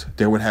bikes.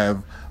 They would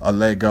have a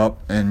leg up.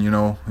 And, you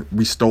know,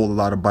 we stole a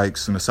lot of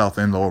bikes in the South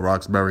End, Lower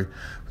Roxbury.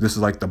 This is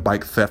like the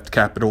bike theft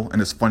capital.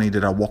 And it's funny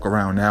that I walk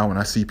around now and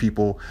I see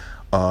people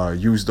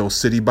use those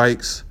city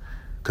bikes.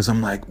 Because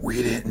I'm like,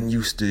 we didn't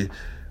used to.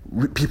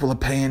 People are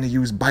paying to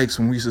use bikes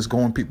when we used to just go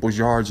in people's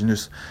yards and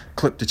just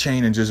clip the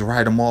chain and just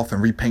ride them off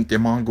and repaint their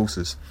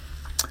mongooses.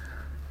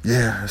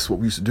 Yeah, that's what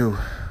we used to do.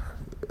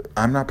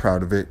 I'm not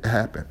proud of it. It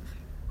happened.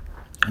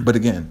 But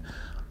again,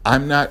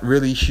 I'm not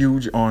really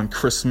huge on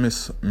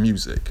Christmas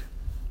music.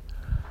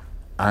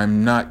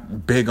 I'm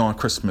not big on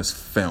Christmas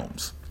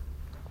films.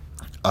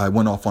 I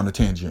went off on a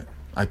tangent.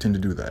 I tend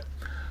to do that.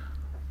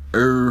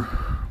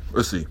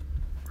 Let's see.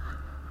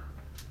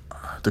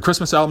 The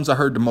Christmas albums I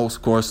heard the most,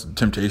 of course,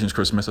 Temptations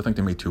Christmas. I think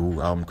they made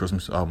 2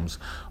 Christmas albums.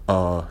 You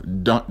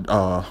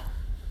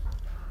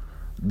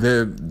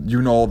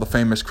know all the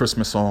famous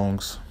Christmas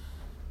songs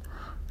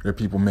that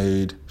people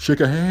made. Shake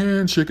a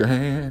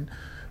hand,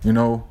 you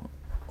know,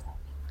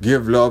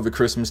 give love at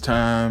Christmas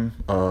time.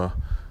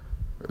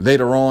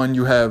 Later on,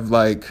 you have,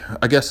 like,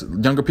 I guess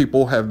younger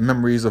people have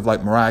memories of,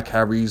 like, Mariah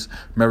Carey's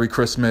Merry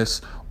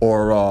Christmas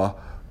or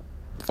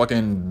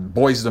fucking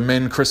Boyz II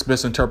Men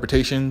Christmas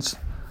interpretations.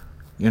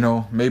 You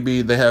know,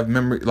 maybe they have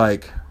memory,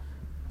 like,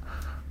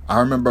 I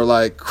remember,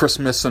 like,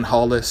 Christmas in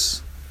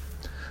Hollis.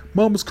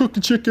 Mama's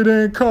cooking chicken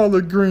and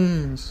collard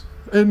greens.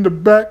 In the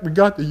back, we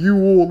got the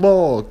Yule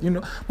log. You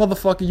know,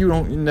 motherfucker, you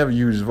never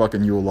use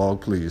fucking Yule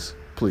log, please.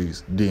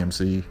 Please,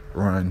 DMC,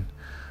 run.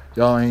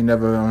 Y'all ain't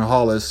never on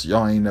Hollis.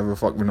 Y'all ain't never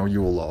fuck with no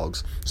Yule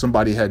logs.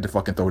 Somebody had to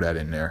fucking throw that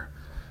in there.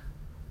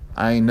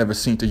 I ain't never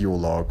seen the Yule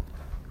log.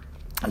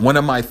 One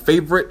of my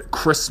favorite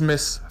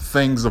Christmas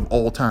things of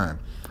all time.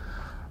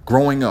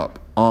 Growing up.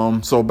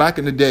 So back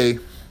in the day,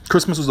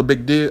 Christmas was a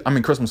big deal. I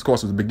mean, Christmas, of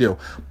course, was a big deal.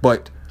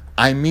 But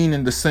I mean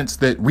in the sense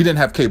that we didn't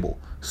have cable.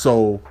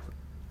 So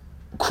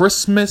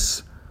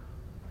Christmas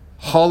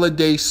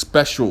holiday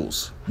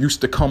specials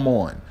used to come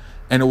on,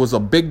 and it was a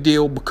big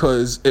deal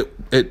because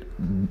it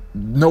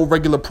no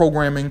regular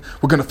programming.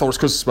 We're gonna throw this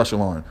Christmas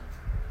special on.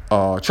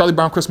 Charlie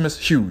Brown Christmas,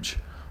 huge.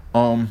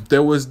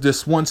 There was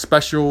this one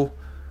special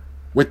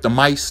with the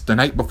mice the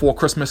night before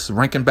Christmas,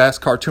 Rankin Bass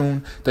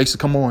cartoon. They used to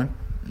come on.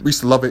 We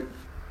used to love it.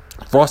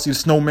 Frosty the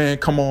Snowman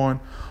come on.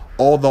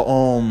 All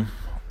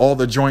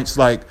the joints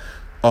like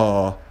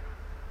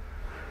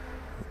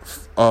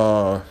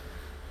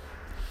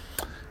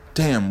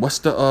damn, what's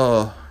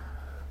the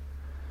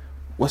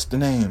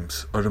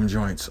names of them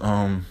joints?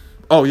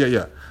 Oh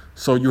yeah.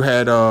 So you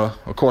had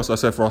of course I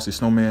said Frosty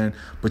Snowman,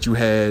 but you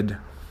had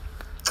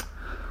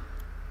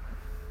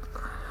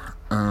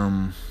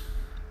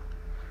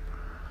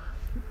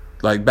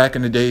like back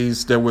in the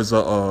days there was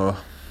a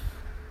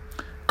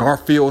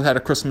Garfield had a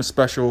Christmas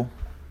special.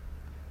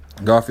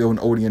 Garfield and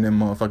Odie and them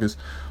motherfuckers.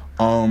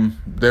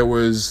 There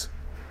was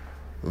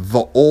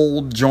the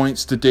old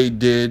joints that they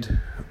did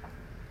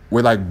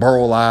with like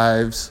Burl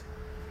Ives,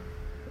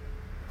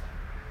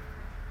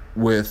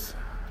 with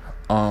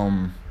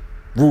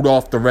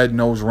Rudolph the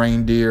Red-Nosed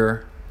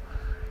Reindeer,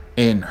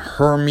 and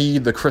Hermie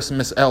the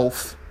Christmas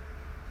Elf,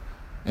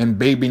 and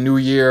Baby New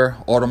Year,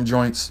 autumn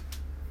joints.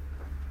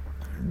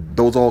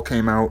 Those all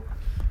came out.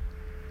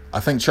 I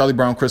think Charlie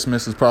Brown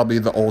Christmas is probably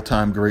the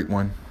all-time great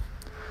one.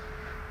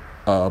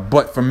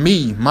 But for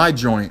me, my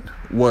joint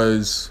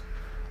was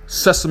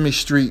Sesame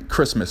Street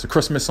Christmas, a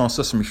Christmas on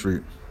Sesame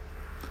Street.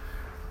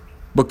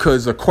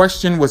 Because a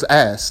question was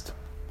asked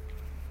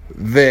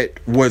that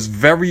was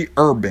very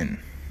urban.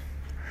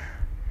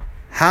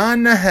 How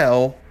in the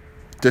hell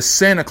does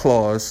Santa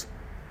Claus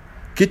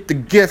get the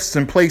gifts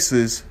in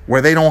places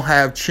where they don't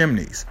have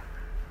chimneys?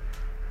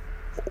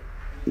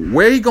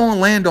 Where you gonna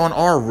land on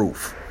our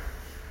roof?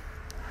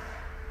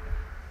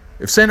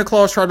 If Santa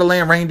Claus tried to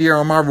land reindeer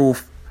on my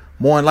roof,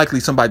 more than likely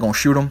somebody gonna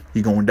shoot him.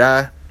 He gonna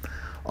die.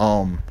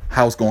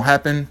 How's gonna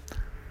happen?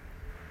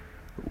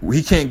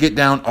 He can't get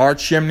down our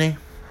chimney.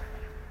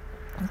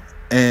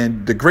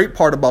 And the great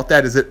part about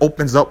that is it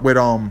opens up with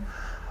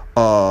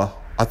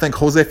I think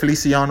Jose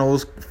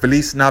Feliciano's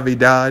Feliz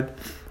Navidad,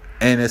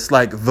 and it's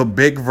like the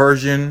big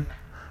version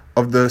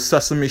of the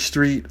Sesame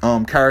Street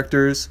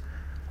characters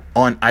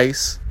on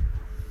ice.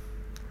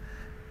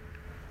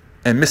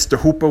 And Mr.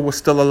 Hooper was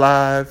still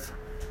alive.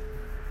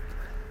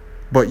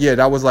 But yeah,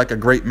 that was like a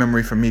great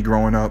memory for me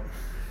growing up.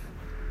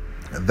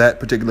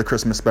 That particular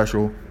Christmas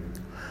special.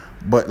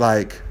 But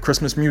like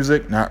Christmas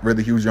music, not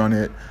really huge on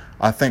it.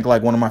 I think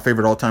like one of my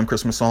favorite all-time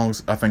Christmas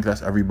songs, I think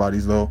that's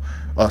everybody's though.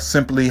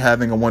 Simply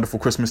Having a Wonderful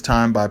Christmas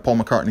Time by Paul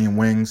McCartney and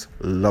Wings.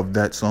 Love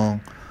that song.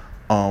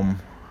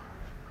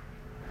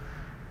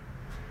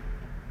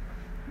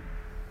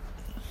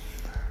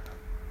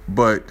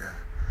 But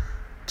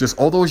just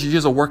all those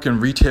years of working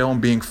retail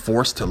and being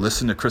forced to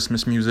listen to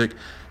Christmas music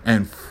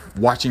and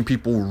watching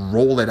people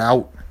roll it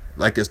out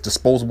like it's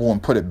disposable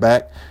and put it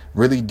back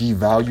really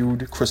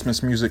devalued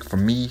Christmas music for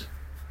me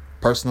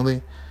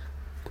personally,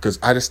 because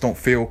I just don't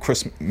feel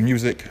Christmas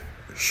music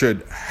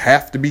should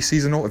have to be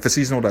seasonal. If it's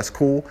seasonal, that's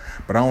cool,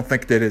 but I don't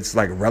think that it's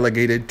like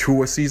relegated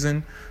to a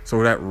season.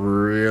 So that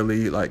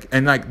really like,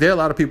 and like there are a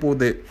lot of people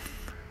that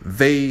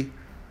they,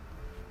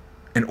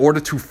 in order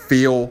to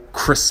feel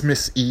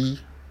Christmas-y,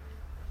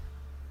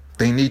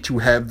 they need to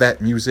have that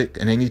music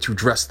and they need to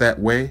dress that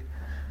way.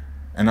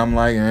 And I'm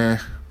like,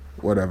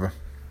 whatever.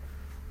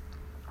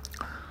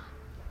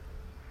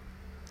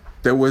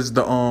 There was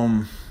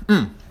the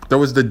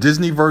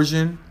Disney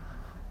version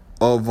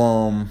of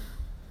the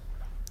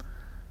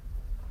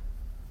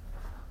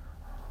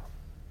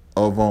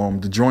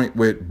joint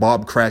with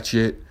Bob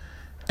Cratchit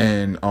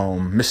and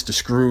Mr.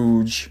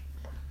 Scrooge,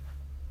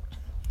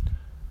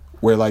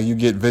 where like you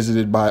get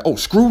visited by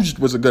Scrooged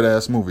was a good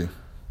ass movie.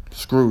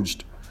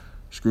 Scrooge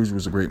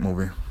was a great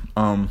movie.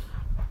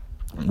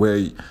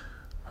 Where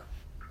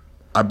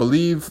I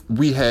believe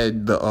we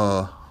had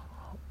the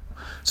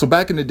so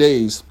back in the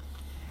days,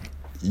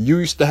 you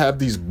used to have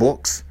these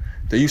books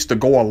that used to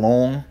go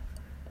along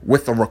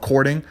with a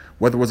recording,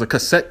 whether it was a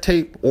cassette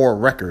tape or a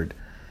record,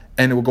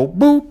 and it would go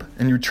boop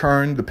and you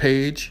turn the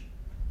page,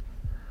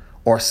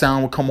 or a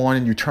sound would come on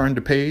and you turn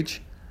the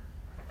page.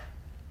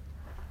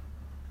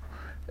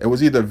 It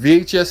was either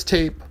VHS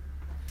tape,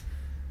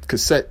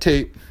 cassette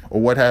tape, or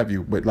what have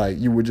you, but like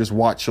you would just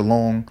watch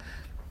along.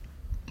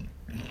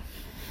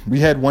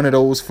 We had one of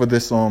those for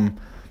this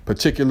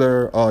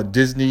particular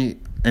Disney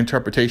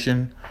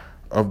interpretation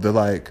of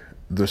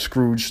the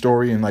Scrooge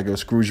story, and like it was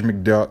Scrooge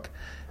McDuck,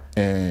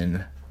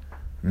 and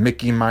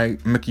Mickey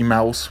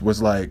Mouse was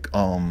like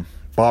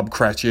Bob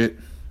Cratchit,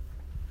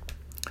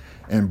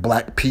 and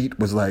Black Pete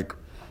was like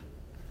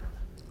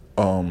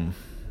the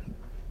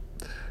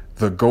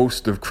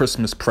Ghost of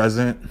Christmas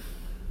Present.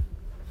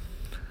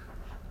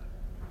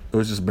 It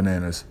was just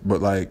bananas.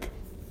 But like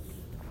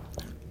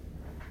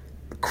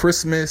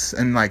Christmas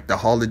and like the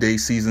holiday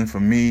season for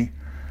me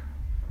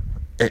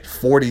at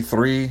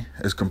 43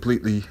 is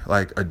completely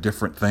like a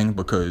different thing,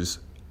 because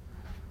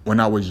when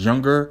I was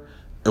younger,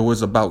 it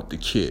was about the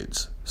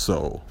kids.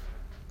 So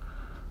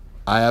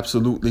I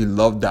absolutely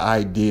love the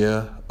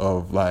idea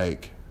of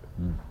like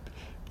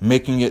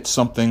making it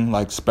something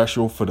like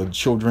special for the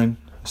children,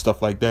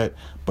 stuff like that.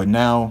 But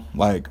now,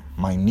 like,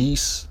 my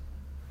niece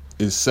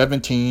is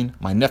 17,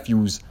 my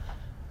nephew's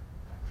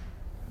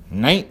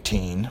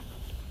 19.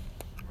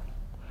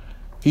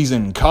 He's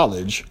in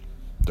college.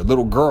 The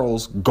little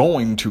girl's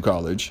going to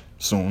college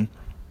soon.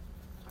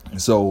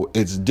 So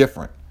it's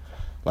different.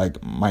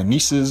 Like, my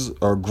nieces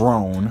are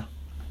grown.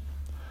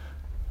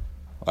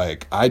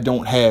 Like, I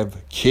don't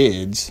have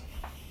kids.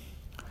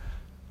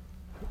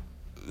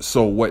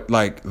 So what,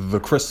 like, the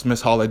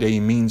Christmas holiday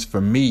means for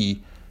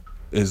me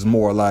is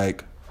more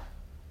like,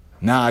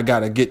 now I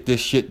gotta get this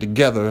shit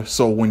together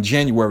so when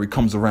January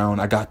comes around,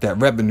 I got that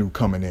revenue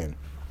coming in.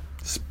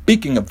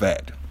 Speaking of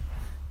that,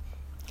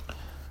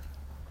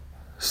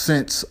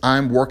 since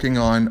I'm working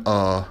on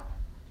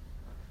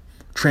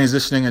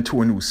transitioning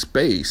into a new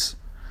space,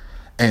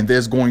 and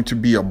there's going to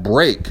be a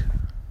break,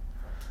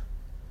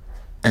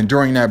 and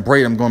during that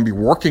break, I'm going to be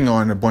working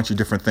on a bunch of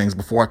different things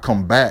before I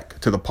come back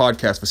to the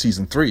podcast for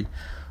season 3.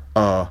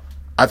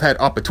 I've had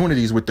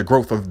opportunities with the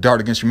growth of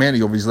Dart Against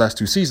Humanity over these last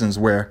 2 seasons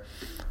where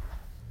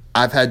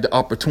I've had the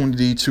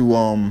opportunity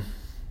to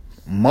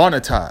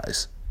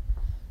monetize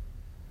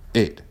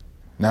it.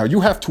 Now, you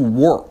have to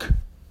work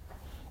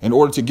in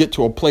order to get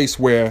to a place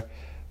where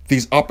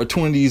these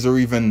opportunities are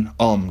even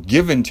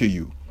given to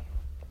you.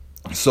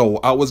 So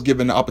I was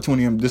given the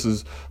opportunity, and this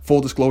is full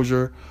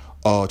disclosure,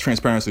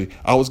 transparency.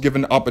 I was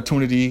given the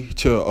opportunity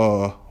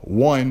to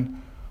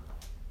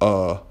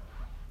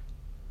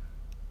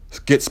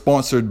get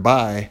sponsored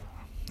by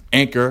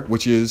Anchor,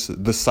 which is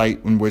the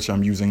site in which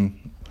I'm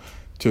using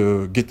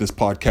to get this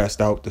podcast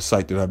out, the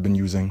site that I've been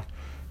using,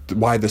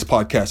 why this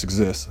podcast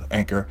exists,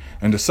 Anchor.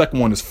 And the second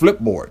one is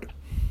Flipboard.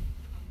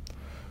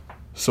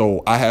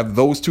 So I have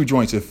those 2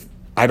 joints. If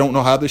I don't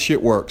know how this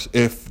shit works,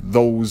 if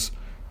those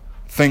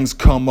things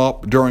come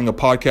up during a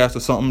podcast or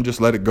something,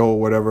 just let it go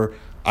or whatever.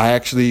 I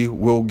actually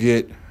will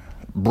get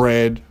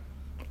bread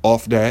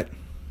off that,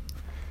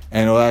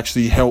 and it'll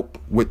actually help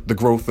with the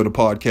growth of the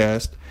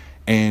podcast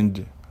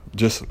and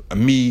just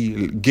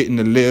me getting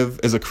to live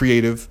as a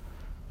creative,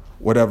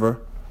 whatever.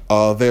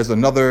 There's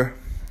another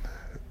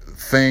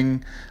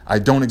thing. I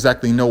don't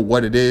exactly know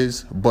what it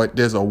is, but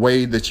there's a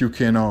way that you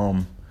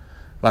can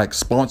like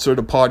sponsor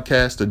the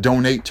podcast or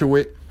donate to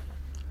it.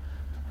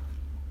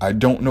 I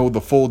don't know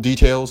the full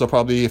details.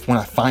 When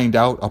I find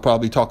out, I'll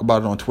probably talk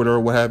about it on Twitter or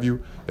what have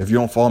you. If you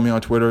don't follow me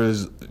on Twitter,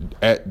 is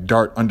at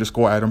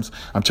Dart_Adams.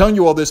 I'm telling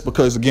you all this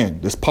because, again,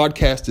 this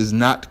podcast is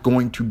not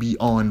going to be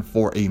on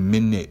for a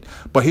minute.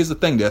 But here's the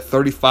thing: there are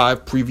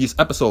 35 previous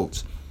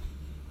episodes.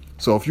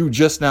 So if you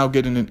just now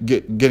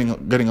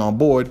getting on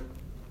board,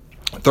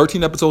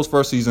 13 episodes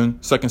first season,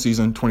 second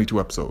season 22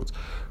 episodes.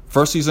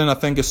 First season, I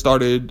think it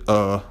started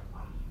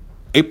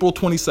April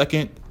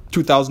 22nd,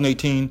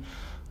 2018.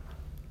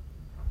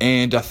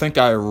 And I think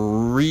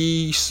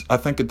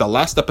the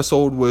last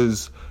episode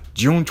was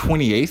June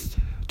 28th,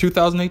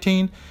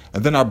 2018.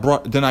 And then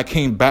I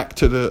came back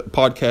to the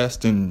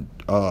podcast in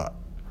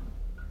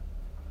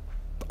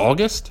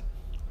August.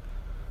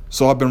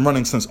 So I've been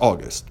running since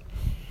August.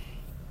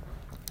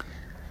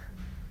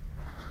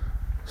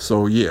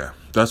 So yeah,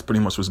 that's pretty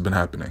much what's been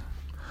happening.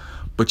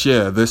 But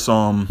yeah, this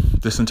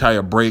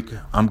entire break,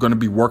 I'm going to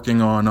be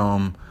working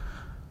on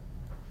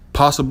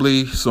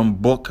possibly some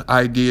book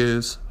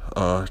ideas,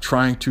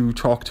 trying to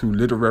talk to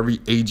literary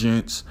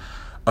agents,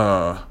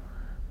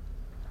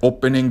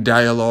 opening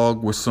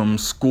dialogue with some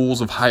schools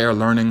of higher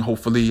learning.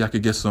 Hopefully I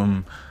could get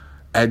some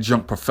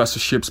adjunct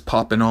professorships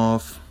popping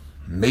off,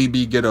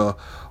 maybe get a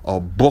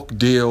book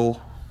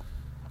deal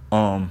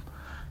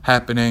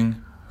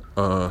happening.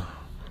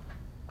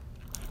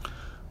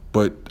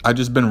 But I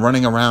just been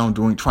running around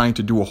trying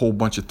to do a whole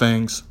bunch of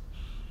things.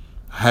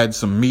 Had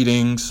some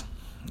meetings.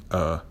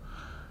 On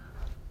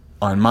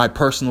my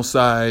personal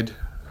side,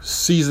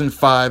 season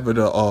 5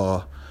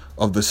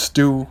 of the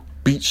Stew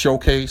Beat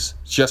Showcase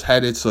just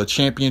had its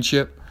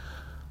championship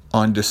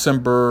on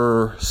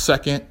December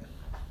 2nd.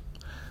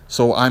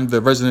 So I'm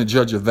the resident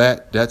judge of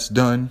that. That's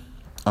done.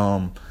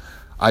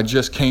 I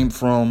just came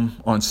from,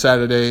 on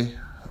Saturday,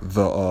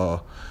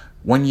 the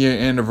 1-year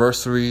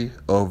anniversary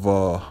of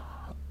a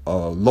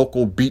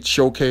local beat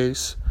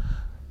showcase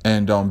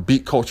and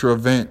beat culture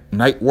event,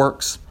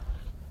 Nightworks.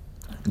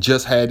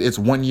 Just had its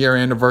 1-year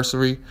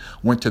anniversary.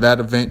 Went to that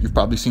event. You've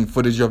probably seen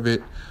footage of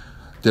it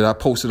that I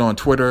posted on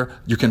Twitter.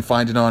 You can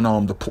find it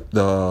on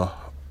the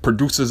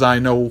Producers I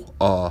Know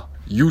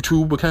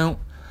YouTube account.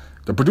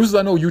 The Producers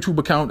I Know YouTube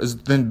account has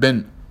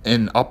been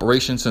in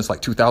operation since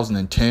like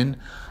 2010.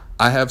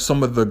 I have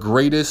some of the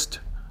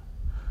greatest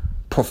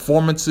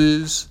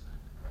performances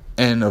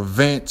and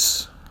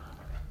events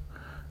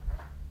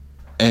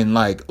and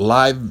like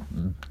live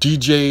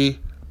DJ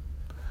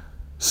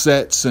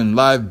sets and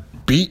live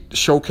beat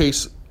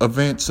showcase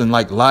events and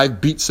like live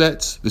beat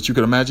sets that you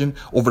could imagine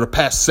over the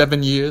past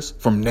 7 years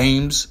from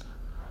Names.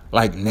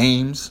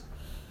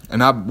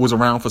 And I was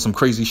around for some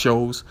crazy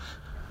shows.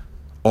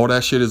 All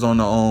that shit is on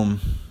the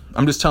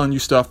I'm just telling you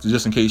stuff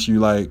just in case you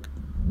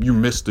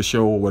missed the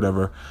show or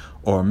whatever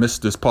or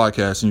missed this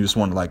podcast and you just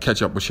want to like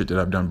catch up with shit that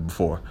I've done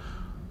before.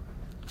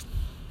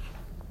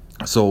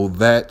 So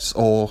that's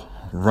all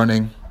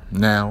running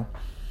now.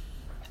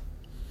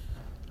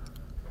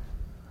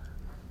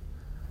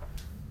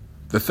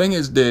 The thing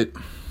is that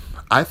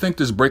I think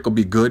this break will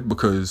be good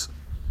because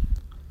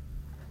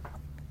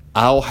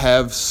I'll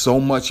have so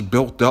much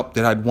built up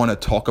that I'd want to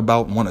talk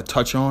about and want to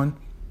touch on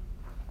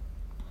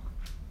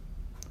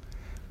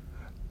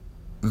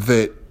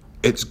that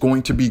it's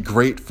going to be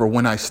great for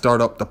when I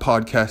start up the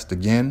podcast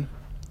again.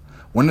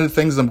 One of the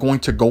things I'm going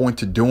to go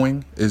into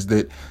doing is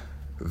that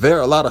there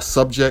are a lot of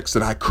subjects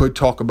that I could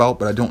talk about,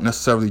 but I don't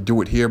necessarily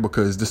do it here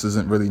because this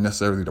isn't really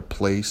necessarily the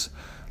place.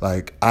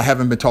 Like, I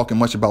haven't been talking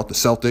much about the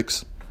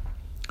Celtics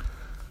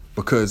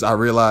because I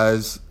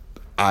realize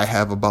I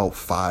have about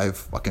 5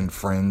 fucking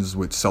friends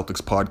with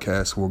Celtics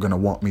podcasts who are going to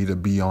want me to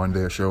be on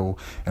their show,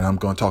 and I'm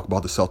going to talk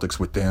about the Celtics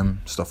with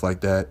them, stuff like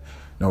that.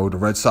 No, the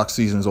Red Sox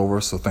season's over,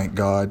 so thank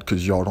God,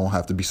 because y'all don't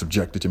have to be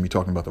subjected to me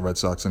talking about the Red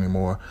Sox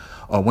anymore.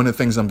 One of the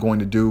things I'm going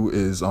to do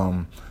is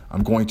I'm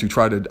going to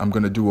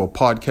do a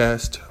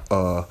podcast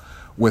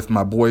with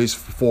my boys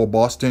for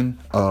Boston,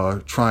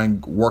 try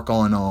and work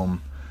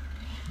on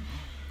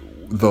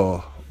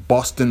the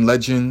Boston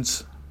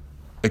Legends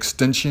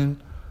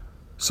extension,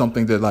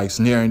 something that like is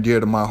near and dear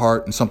to my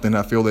heart, and something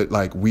I feel that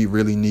like we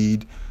really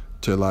need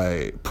to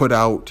like put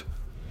out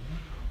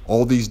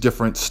all these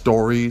different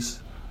stories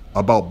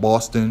about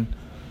Boston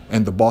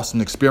and the Boston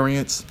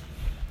experience.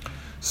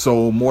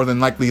 So more than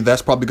likely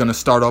that's probably going to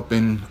start up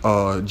in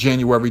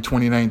January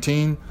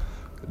 2019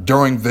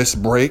 during this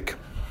break.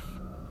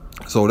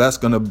 So we're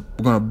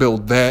gonna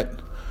build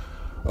that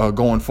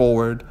going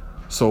forward.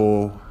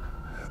 So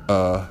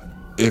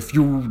if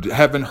you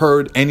haven't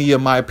heard any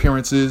of my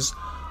appearances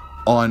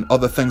on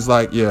other things,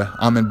 like, yeah,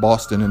 I'm in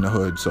Boston in the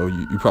hood, so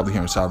you're probably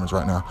hearing sirens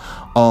right now.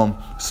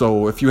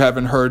 So if you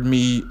haven't heard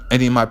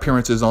any of my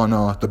appearances on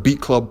the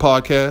Beat Club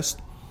podcast,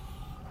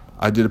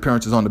 I did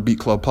appearances on the Beat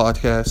Club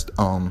podcast.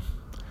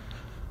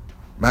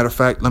 Matter of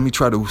fact, let me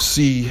try to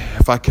see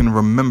if I can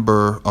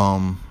remember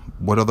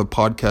what other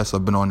podcasts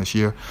I've been on this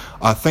year.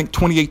 I think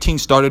 2018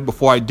 started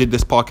before I did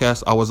this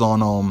podcast. I was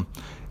on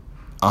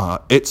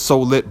It's So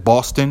Lit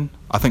Boston.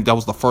 I think that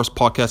was the first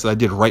podcast that I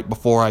did right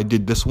before I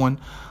did this one.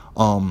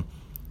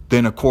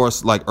 Then, of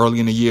course, like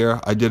early in the year,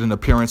 I did an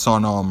appearance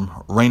on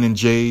Rain &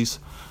 Jays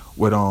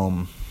with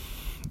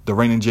the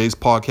Rain & Jays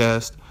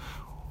podcast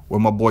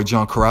with my boy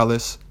John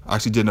Corrales. I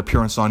actually did an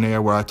appearance on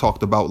there where I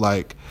talked about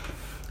like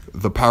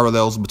the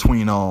parallels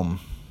between or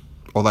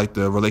like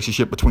the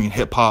relationship between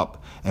hip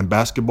hop and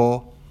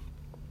basketball.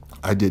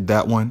 I did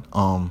that one.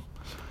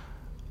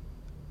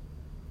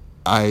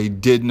 I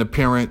did an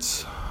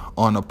appearance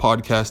on a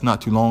podcast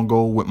not too long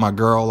ago with my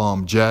girl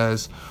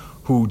Jazz,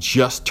 who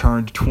just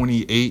turned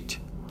 28.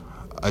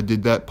 I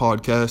did that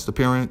podcast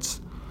appearance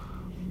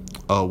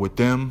with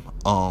them.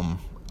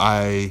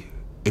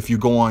 If you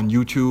go on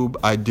YouTube,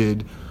 I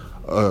did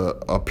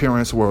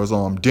appearance where it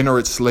was Dinner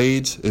at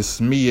Slade's.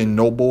 It's me and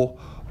Noble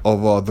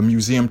of the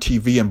Museum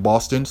TV in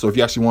Boston. So if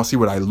you actually want to see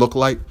what I look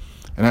like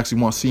and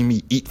actually want to see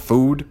me eat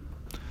food,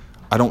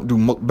 I don't do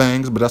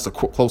mukbangs, but that's the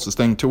closest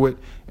thing to it.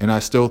 And I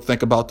still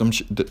think about them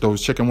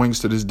those chicken wings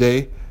to this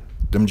day.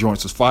 Them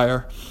joints is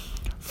fire.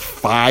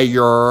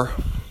 Fire.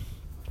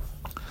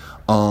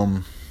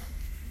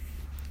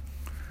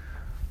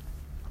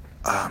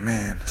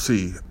 Man,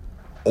 see,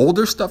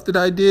 older stuff that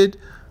I did.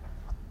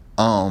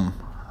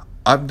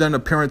 I've done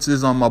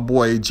appearances on my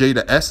boy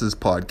Jada S's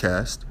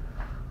podcast.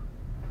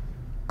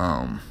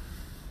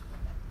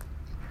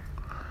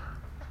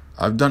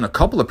 I've done a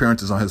couple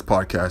appearances on his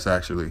podcast,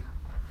 actually.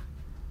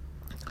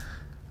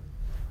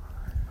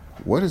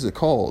 What is it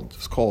called?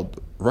 It's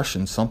called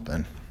Russian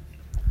something.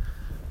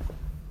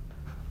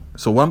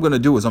 So what I'm going to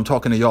do is I'm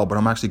talking to y'all, but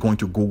I'm actually going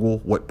to Google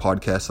what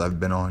podcasts I've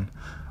been on.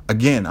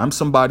 Again, I'm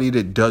somebody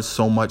that does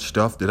so much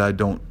stuff that I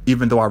don't,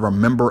 even though I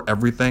remember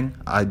everything,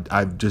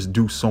 I just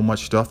do so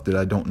much stuff that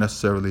I don't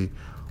necessarily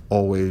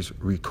always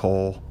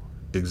recall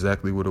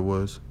exactly what it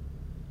was.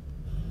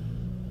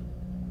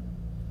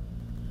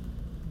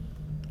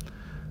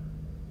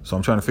 So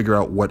I'm trying to figure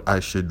out what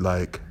I should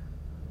like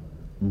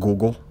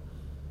Google.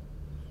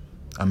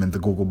 I'm in the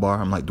Google bar.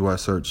 I'm like, do I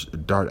search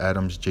Dart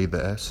Adams J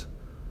the S?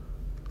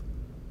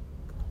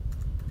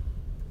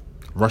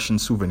 Russian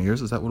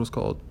Souvenirs, is that what it's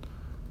called?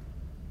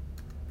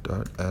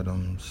 Dart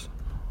Adams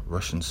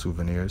Russian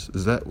Souvenirs.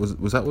 Was that what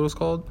it was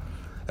called?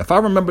 If I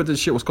remember this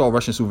shit was called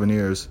Russian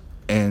Souvenirs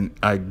and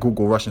I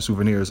Google Russian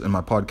Souvenirs and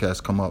my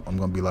podcast come up, I'm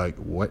gonna be like,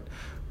 what?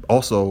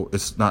 Also,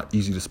 it's not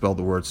easy to spell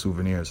the word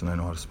souvenirs, and I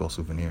know how to spell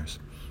souvenirs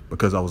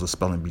because I was a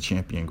spelling bee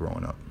champion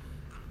growing up.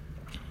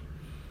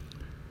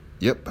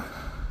 Yep.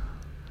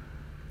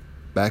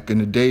 Back in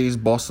the days,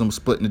 Boston was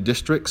split into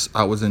districts.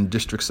 I was in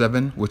District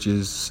 7, which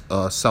is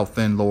South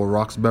End, Lower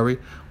Roxbury,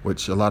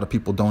 which a lot of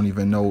people don't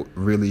even know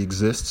really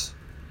exists.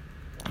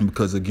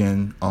 Because,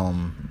 again,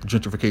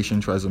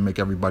 gentrification tries to make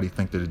everybody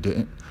think that it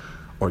didn't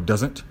or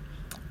doesn't.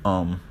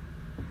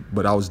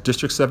 But I was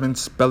District 7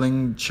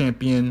 spelling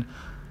champion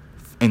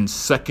in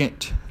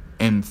 2nd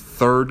and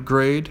 3rd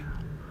grade.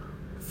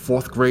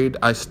 4th grade,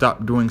 I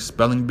stopped doing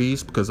spelling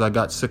bees because I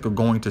got sick of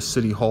going to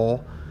City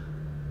Hall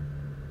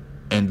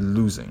and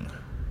losing.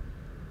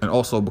 And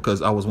also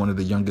because I was one of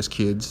the youngest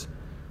kids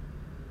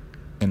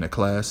in the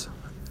class.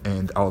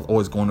 And I was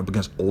always going up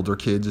against older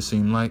kids, it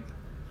seemed like.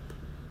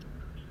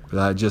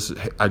 I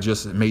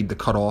just made the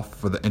cutoff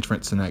for the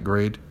entrance in that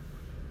grade.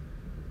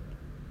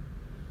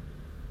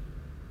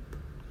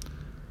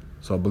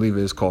 So I believe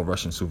it is called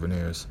Russian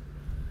Souvenirs.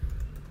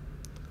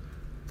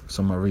 For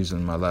some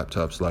reason, my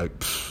laptop's like,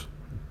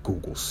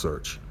 Google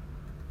search.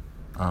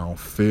 I don't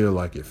feel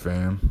like it,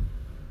 fam.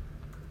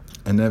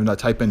 And then when I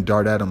type in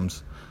Dart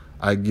Adams,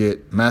 I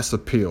get Mass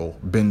Appeal,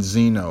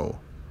 Benzino.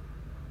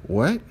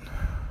 What?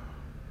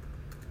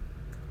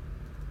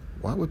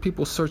 Why would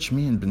people search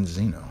me in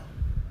Benzino?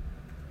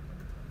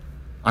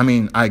 I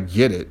mean, I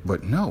get it,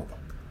 but no.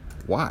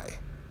 Why?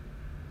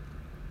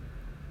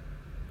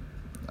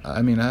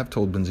 I mean, I have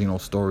told Benzino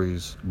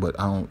stories, but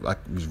I don't, like,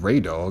 it was Ray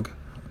Dog.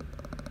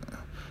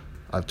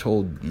 I've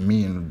told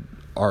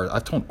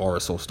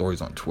RSO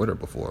stories on Twitter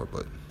before,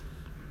 but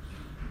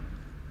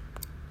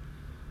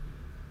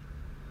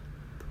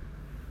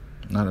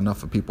not enough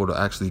for people to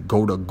actually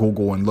go to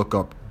Google and look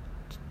up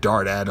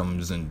Dart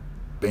Adams and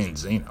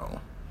Benzino.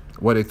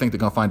 What, they think they're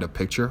going to find a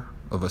picture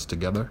of us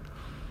together?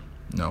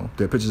 No,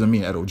 there are pictures of me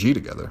and Ed OG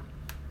together.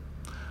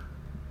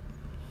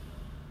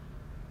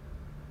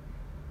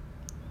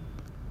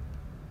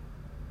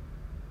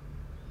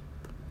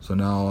 So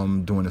now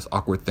I'm doing this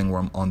awkward thing where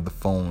I'm on the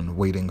phone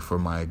waiting for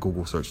my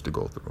Google search to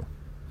go through.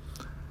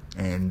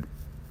 And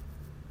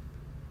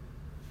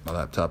my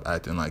laptop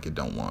acting like it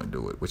don't want to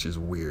do it, which is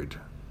weird.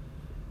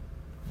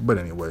 But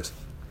anyways,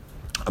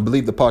 I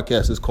believe the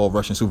podcast is called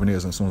Russian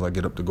Souvenirs, and as soon as I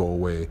get up to go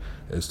away,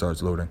 it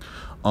starts loading.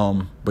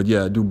 But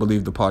yeah, I do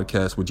believe the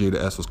podcast with Jada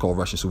S was called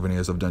Russian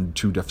Souvenirs. I've done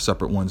 2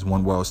 separate ones.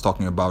 One where I was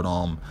talking about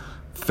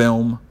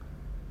film.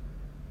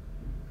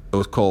 It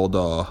was called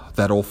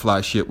That Old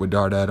Fly Shit with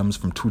Dart Adams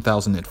from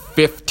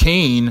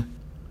 2015.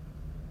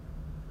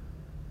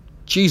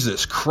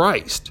 Jesus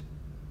Christ.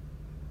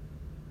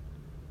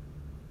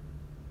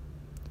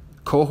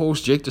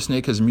 Co-host Jake the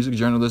Snake has music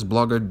journalist,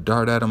 blogger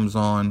Dart Adams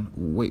on.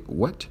 Wait,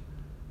 what?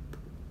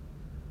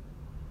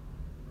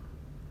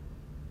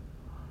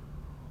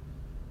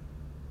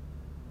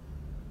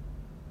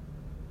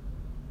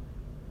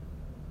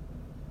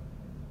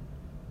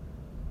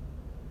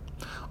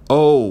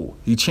 Oh,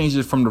 he changed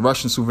it from the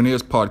Russian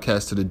Souvenirs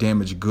podcast to the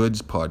Damaged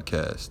Goods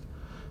podcast.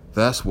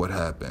 That's what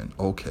happened.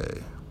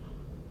 Okay.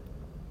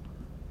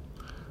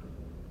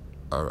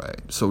 All right.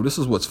 So this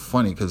is what's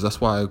funny, because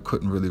that's why I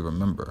couldn't really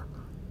remember.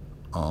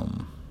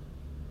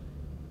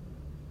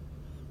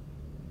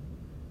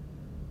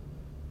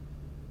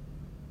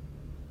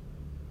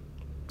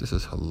 This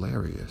is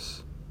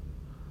hilarious.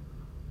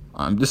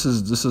 This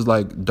is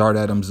like Dart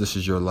Adams, This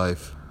Is Your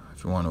Life.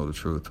 If you want to know the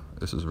truth,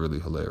 this is really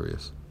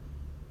hilarious.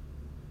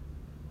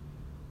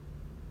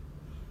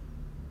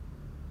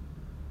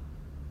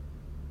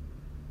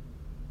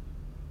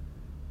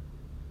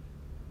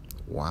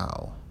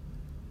 Wow.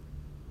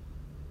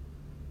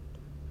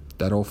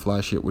 That Old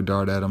Fly Shit with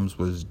Dart Adams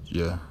was,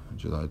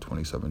 July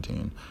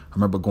 2017. I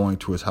remember going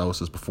to his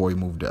house before he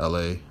moved to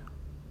LA.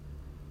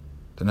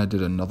 Then I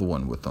did another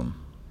one with him.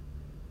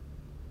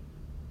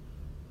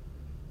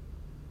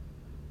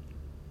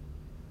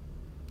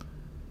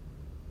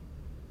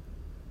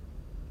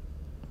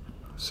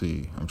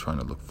 See, I'm trying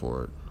to look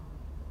for it.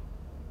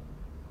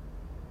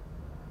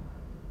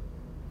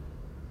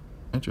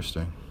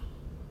 Interesting.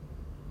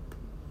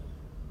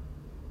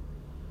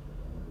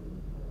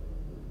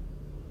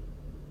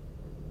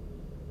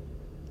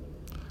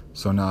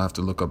 So now I have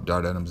to look up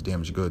Dart Adams'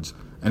 Damaged Goods.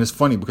 And it's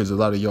funny because a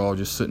lot of y'all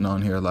just sitting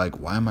on here like,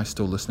 why am I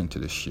still listening to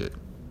this shit?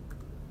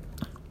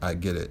 I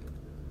get it.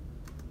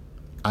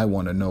 I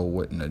want to know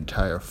what an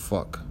entire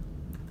fuck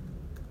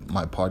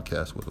my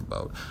podcast was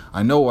about.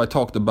 I know I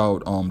talked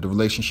about the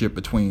relationship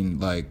between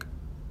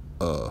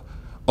the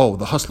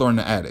hustler and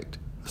the addict.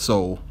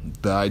 So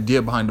the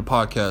idea behind the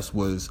podcast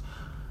was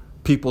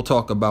people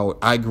talk about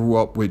I grew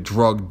up with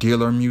drug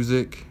dealer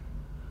music,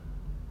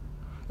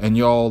 and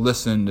y'all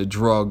listen to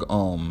drug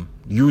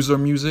user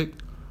music,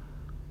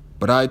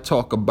 but I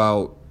talk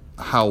about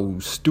how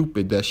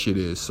stupid that shit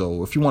is.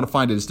 So if you want to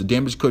find it, it's the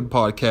Damaged Good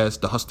podcast,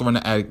 The Hustler and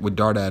the Addict with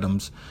Dart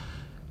Adams.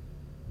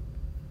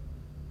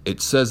 It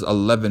says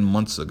 11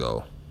 months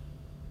ago.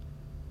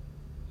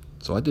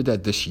 So I did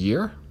that this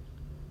year?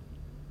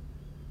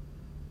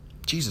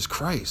 Jesus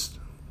Christ.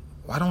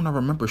 Why don't I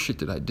remember shit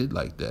that I did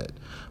like that?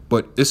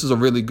 But this is a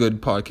really good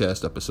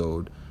podcast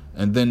episode.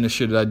 And then the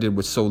shit that I did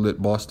with So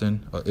Lit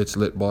Boston, It's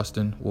Lit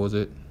Boston, what was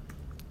it?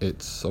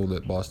 It's So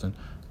Lit Boston.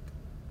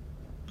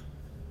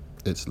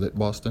 It's Lit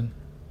Boston.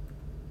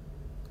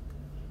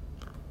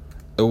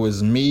 It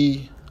was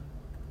me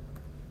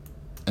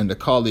and a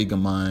colleague of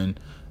mine,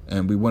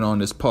 and we went on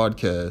this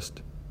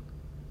podcast.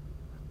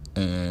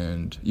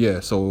 And yeah,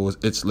 so it was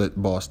It's Lit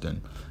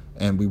Boston.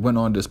 And we went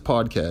on this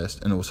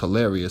podcast, and it was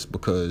hilarious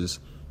because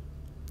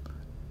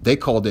they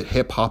called it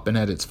hip hopping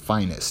at its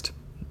finest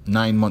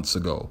 9 months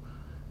ago.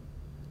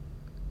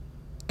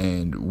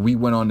 And we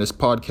went on this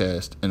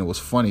podcast, and it was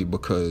funny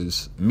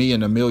because me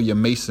and Amelia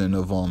Mason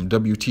of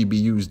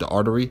WTBU's The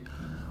Artery,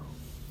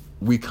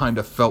 we kind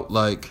of felt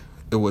like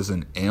it was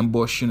an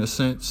ambush in a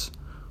sense,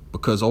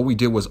 because all we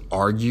did was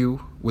argue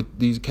with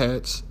these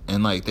cats,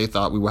 and like they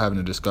thought we were having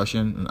a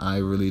discussion, and I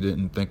really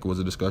didn't think it was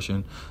a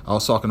discussion. I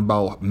was talking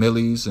about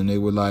Millie's, and they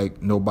were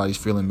like, nobody's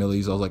feeling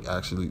Millie's. I was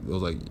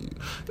like,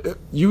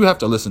 you have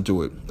to listen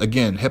to it.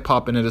 Again, hip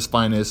hop in its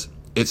finest.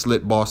 It's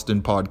Lit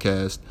Boston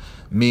podcast.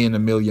 Me and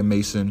Amelia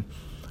Mason.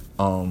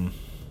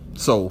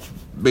 So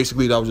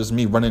basically that was just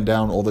me running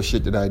down all the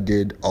shit that I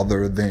did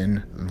other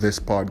than this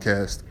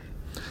podcast.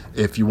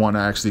 If you want to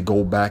actually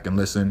go back and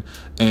listen,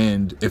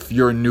 and if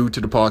you're new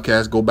to the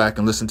podcast, go back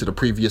and listen to the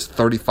previous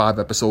 35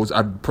 episodes.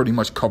 I've pretty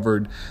much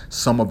covered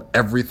some of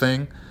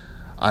everything.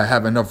 I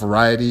have enough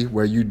variety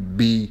where you'd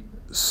be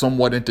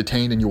somewhat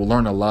entertained and you'll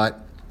learn a lot.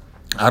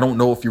 I don't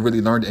know if you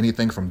really learned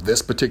anything from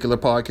this particular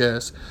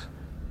podcast,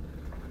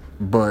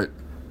 but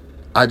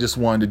I just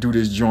wanted to do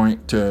this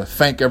joint to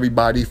thank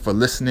everybody for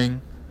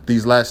listening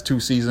these last 2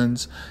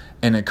 seasons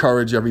and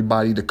encourage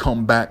everybody to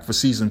come back for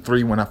season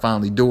 3 when I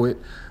finally do it,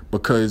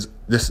 because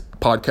this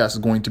podcast is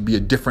going to be a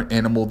different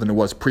animal than it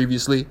was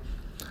previously.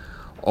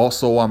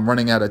 Also, I'm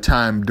running out of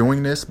time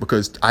doing this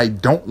because I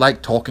don't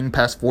like talking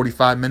past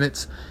 45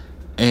 minutes,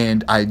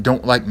 and I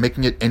don't like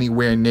making it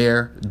anywhere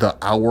near the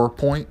hour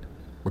point,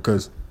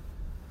 because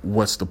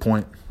what's the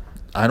point?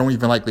 I don't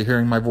even like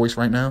hearing my voice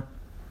right now.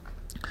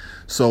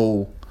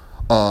 So,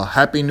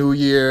 Happy New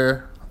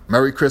Year,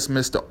 Merry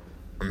Christmas,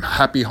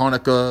 Happy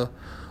Hanukkah,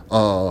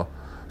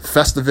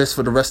 Festivus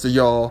for the rest of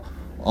y'all.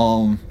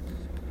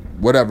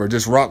 Whatever,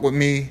 just rock with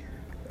me.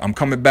 I'm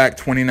coming back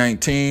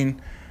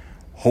 2019,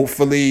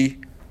 hopefully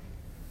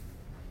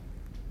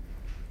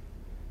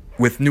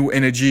with new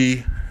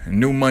energy,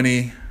 new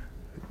money,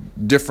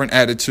 different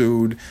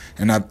attitude,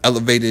 and I've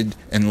elevated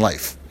in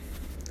life.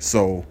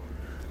 So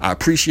I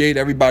appreciate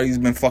everybody who's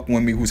been fucking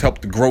with me, who's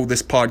helped to grow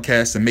this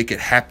podcast and make it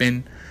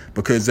happen,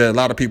 because there are a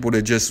lot of people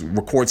that just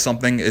record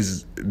something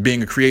as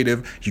being a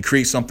creative. You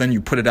create something, you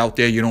put it out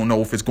there, you don't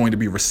know if it's going to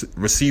be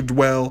received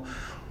well.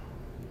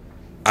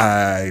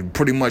 I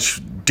pretty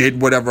much did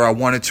whatever I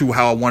wanted to,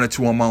 how I wanted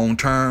to on my own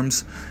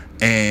terms,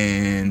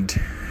 and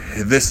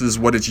this is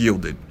what it's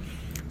yielded.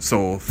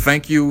 So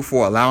thank you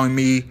for allowing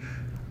me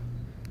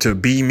to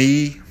be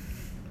me,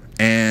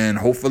 and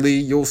hopefully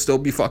you'll still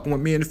be fucking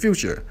with me in the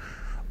future.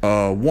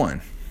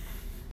 1.